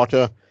get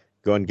water,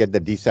 go and get the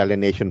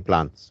desalination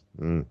plants.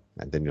 And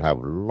then you have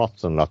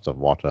lots and lots of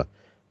water.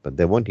 But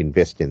they won't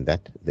invest in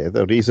that. There's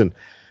the reason.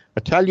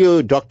 I tell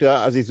you, Dr.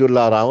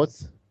 Azizullah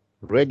Rawat,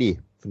 really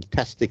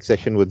fantastic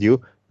session with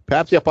you.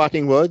 Perhaps your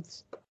parting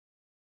words?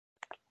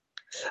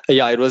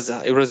 Yeah, it was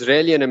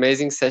really an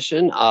amazing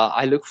session.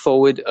 I look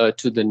forward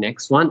to the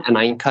next one, and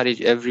I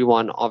encourage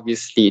everyone,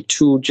 obviously,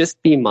 to just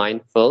be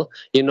mindful.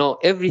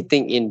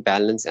 Everything in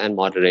balance and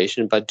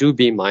moderation, but do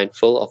be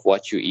mindful of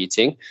what you're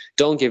eating.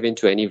 Don't give in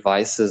to any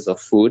vices of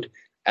food.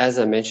 As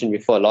I mentioned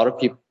before, a lot of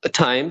people at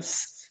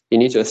times you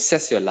need to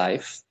assess your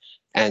life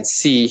and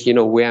see,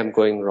 where I'm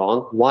going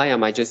wrong. Why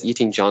am I just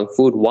eating junk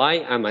food? Why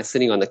am I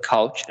sitting on the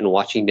couch and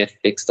watching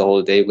Netflix the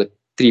whole day with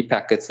 3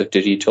 packets of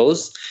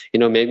Doritos?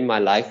 Maybe my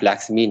life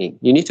lacks meaning.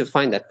 You need to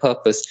find that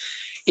purpose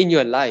in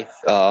your life.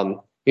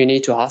 You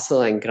need to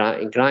hustle and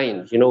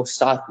grind,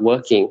 start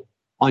working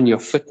on your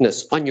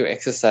fitness, on your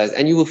exercise,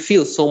 and you will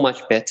feel so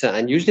much better.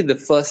 And usually the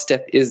first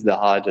step is the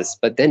hardest,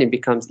 but then it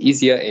becomes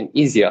easier and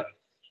easier.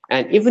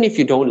 And even if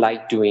you don't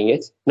like doing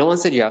it, no one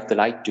said you have to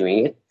like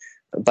doing it,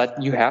 but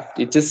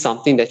it is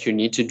something that you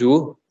need to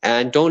do,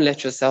 and don't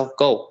let yourself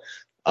go.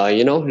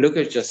 Look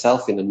at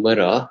yourself in the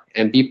mirror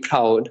and be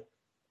proud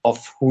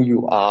of who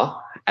you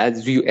are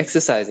as you're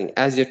exercising,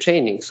 as you're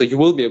training. So you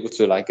will be able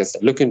to, like I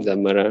said, look into the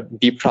mirror,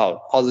 be proud,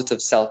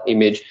 positive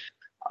self-image.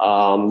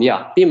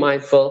 Be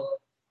mindful.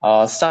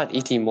 Start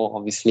eating more,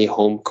 obviously,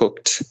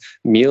 home-cooked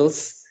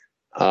meals.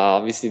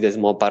 Obviously, there's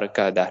more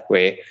barakah that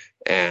way.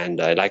 And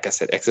like I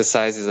said,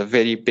 exercise is a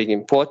very big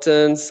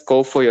importance.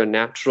 Go for your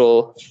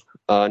natural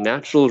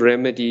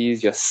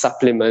remedies, your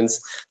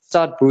supplements.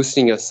 Start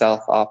boosting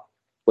yourself up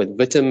with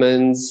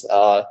vitamins.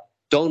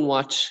 Don't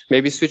watch,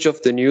 maybe switch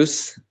off the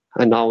news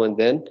now and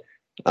then,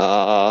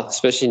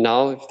 especially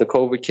now if the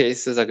COVID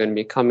cases are going to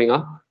be coming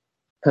up.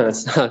 And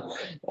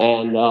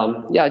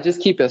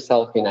just keep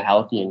yourself in a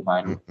healthy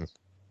environment.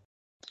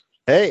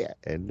 Hey,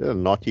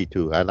 naughty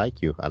too. I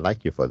like you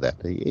for that.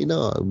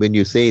 When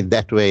you say it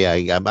that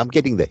way, I'm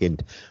getting the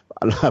hint.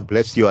 Allah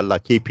bless you. Allah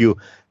keep you.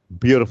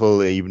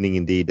 Beautiful evening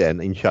indeed.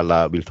 And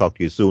inshallah, we'll talk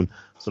to you soon.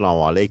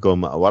 Assalamu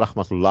alaikum wa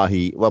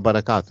rahmatullahi wa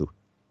barakatuh.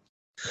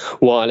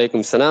 Wa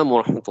alaikum salam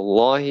wa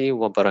rahmatullahi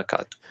wa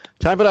barakatuh.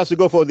 Time for us to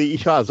go for the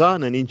Isha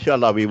Azan, and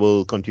inshallah we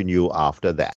will continue after that.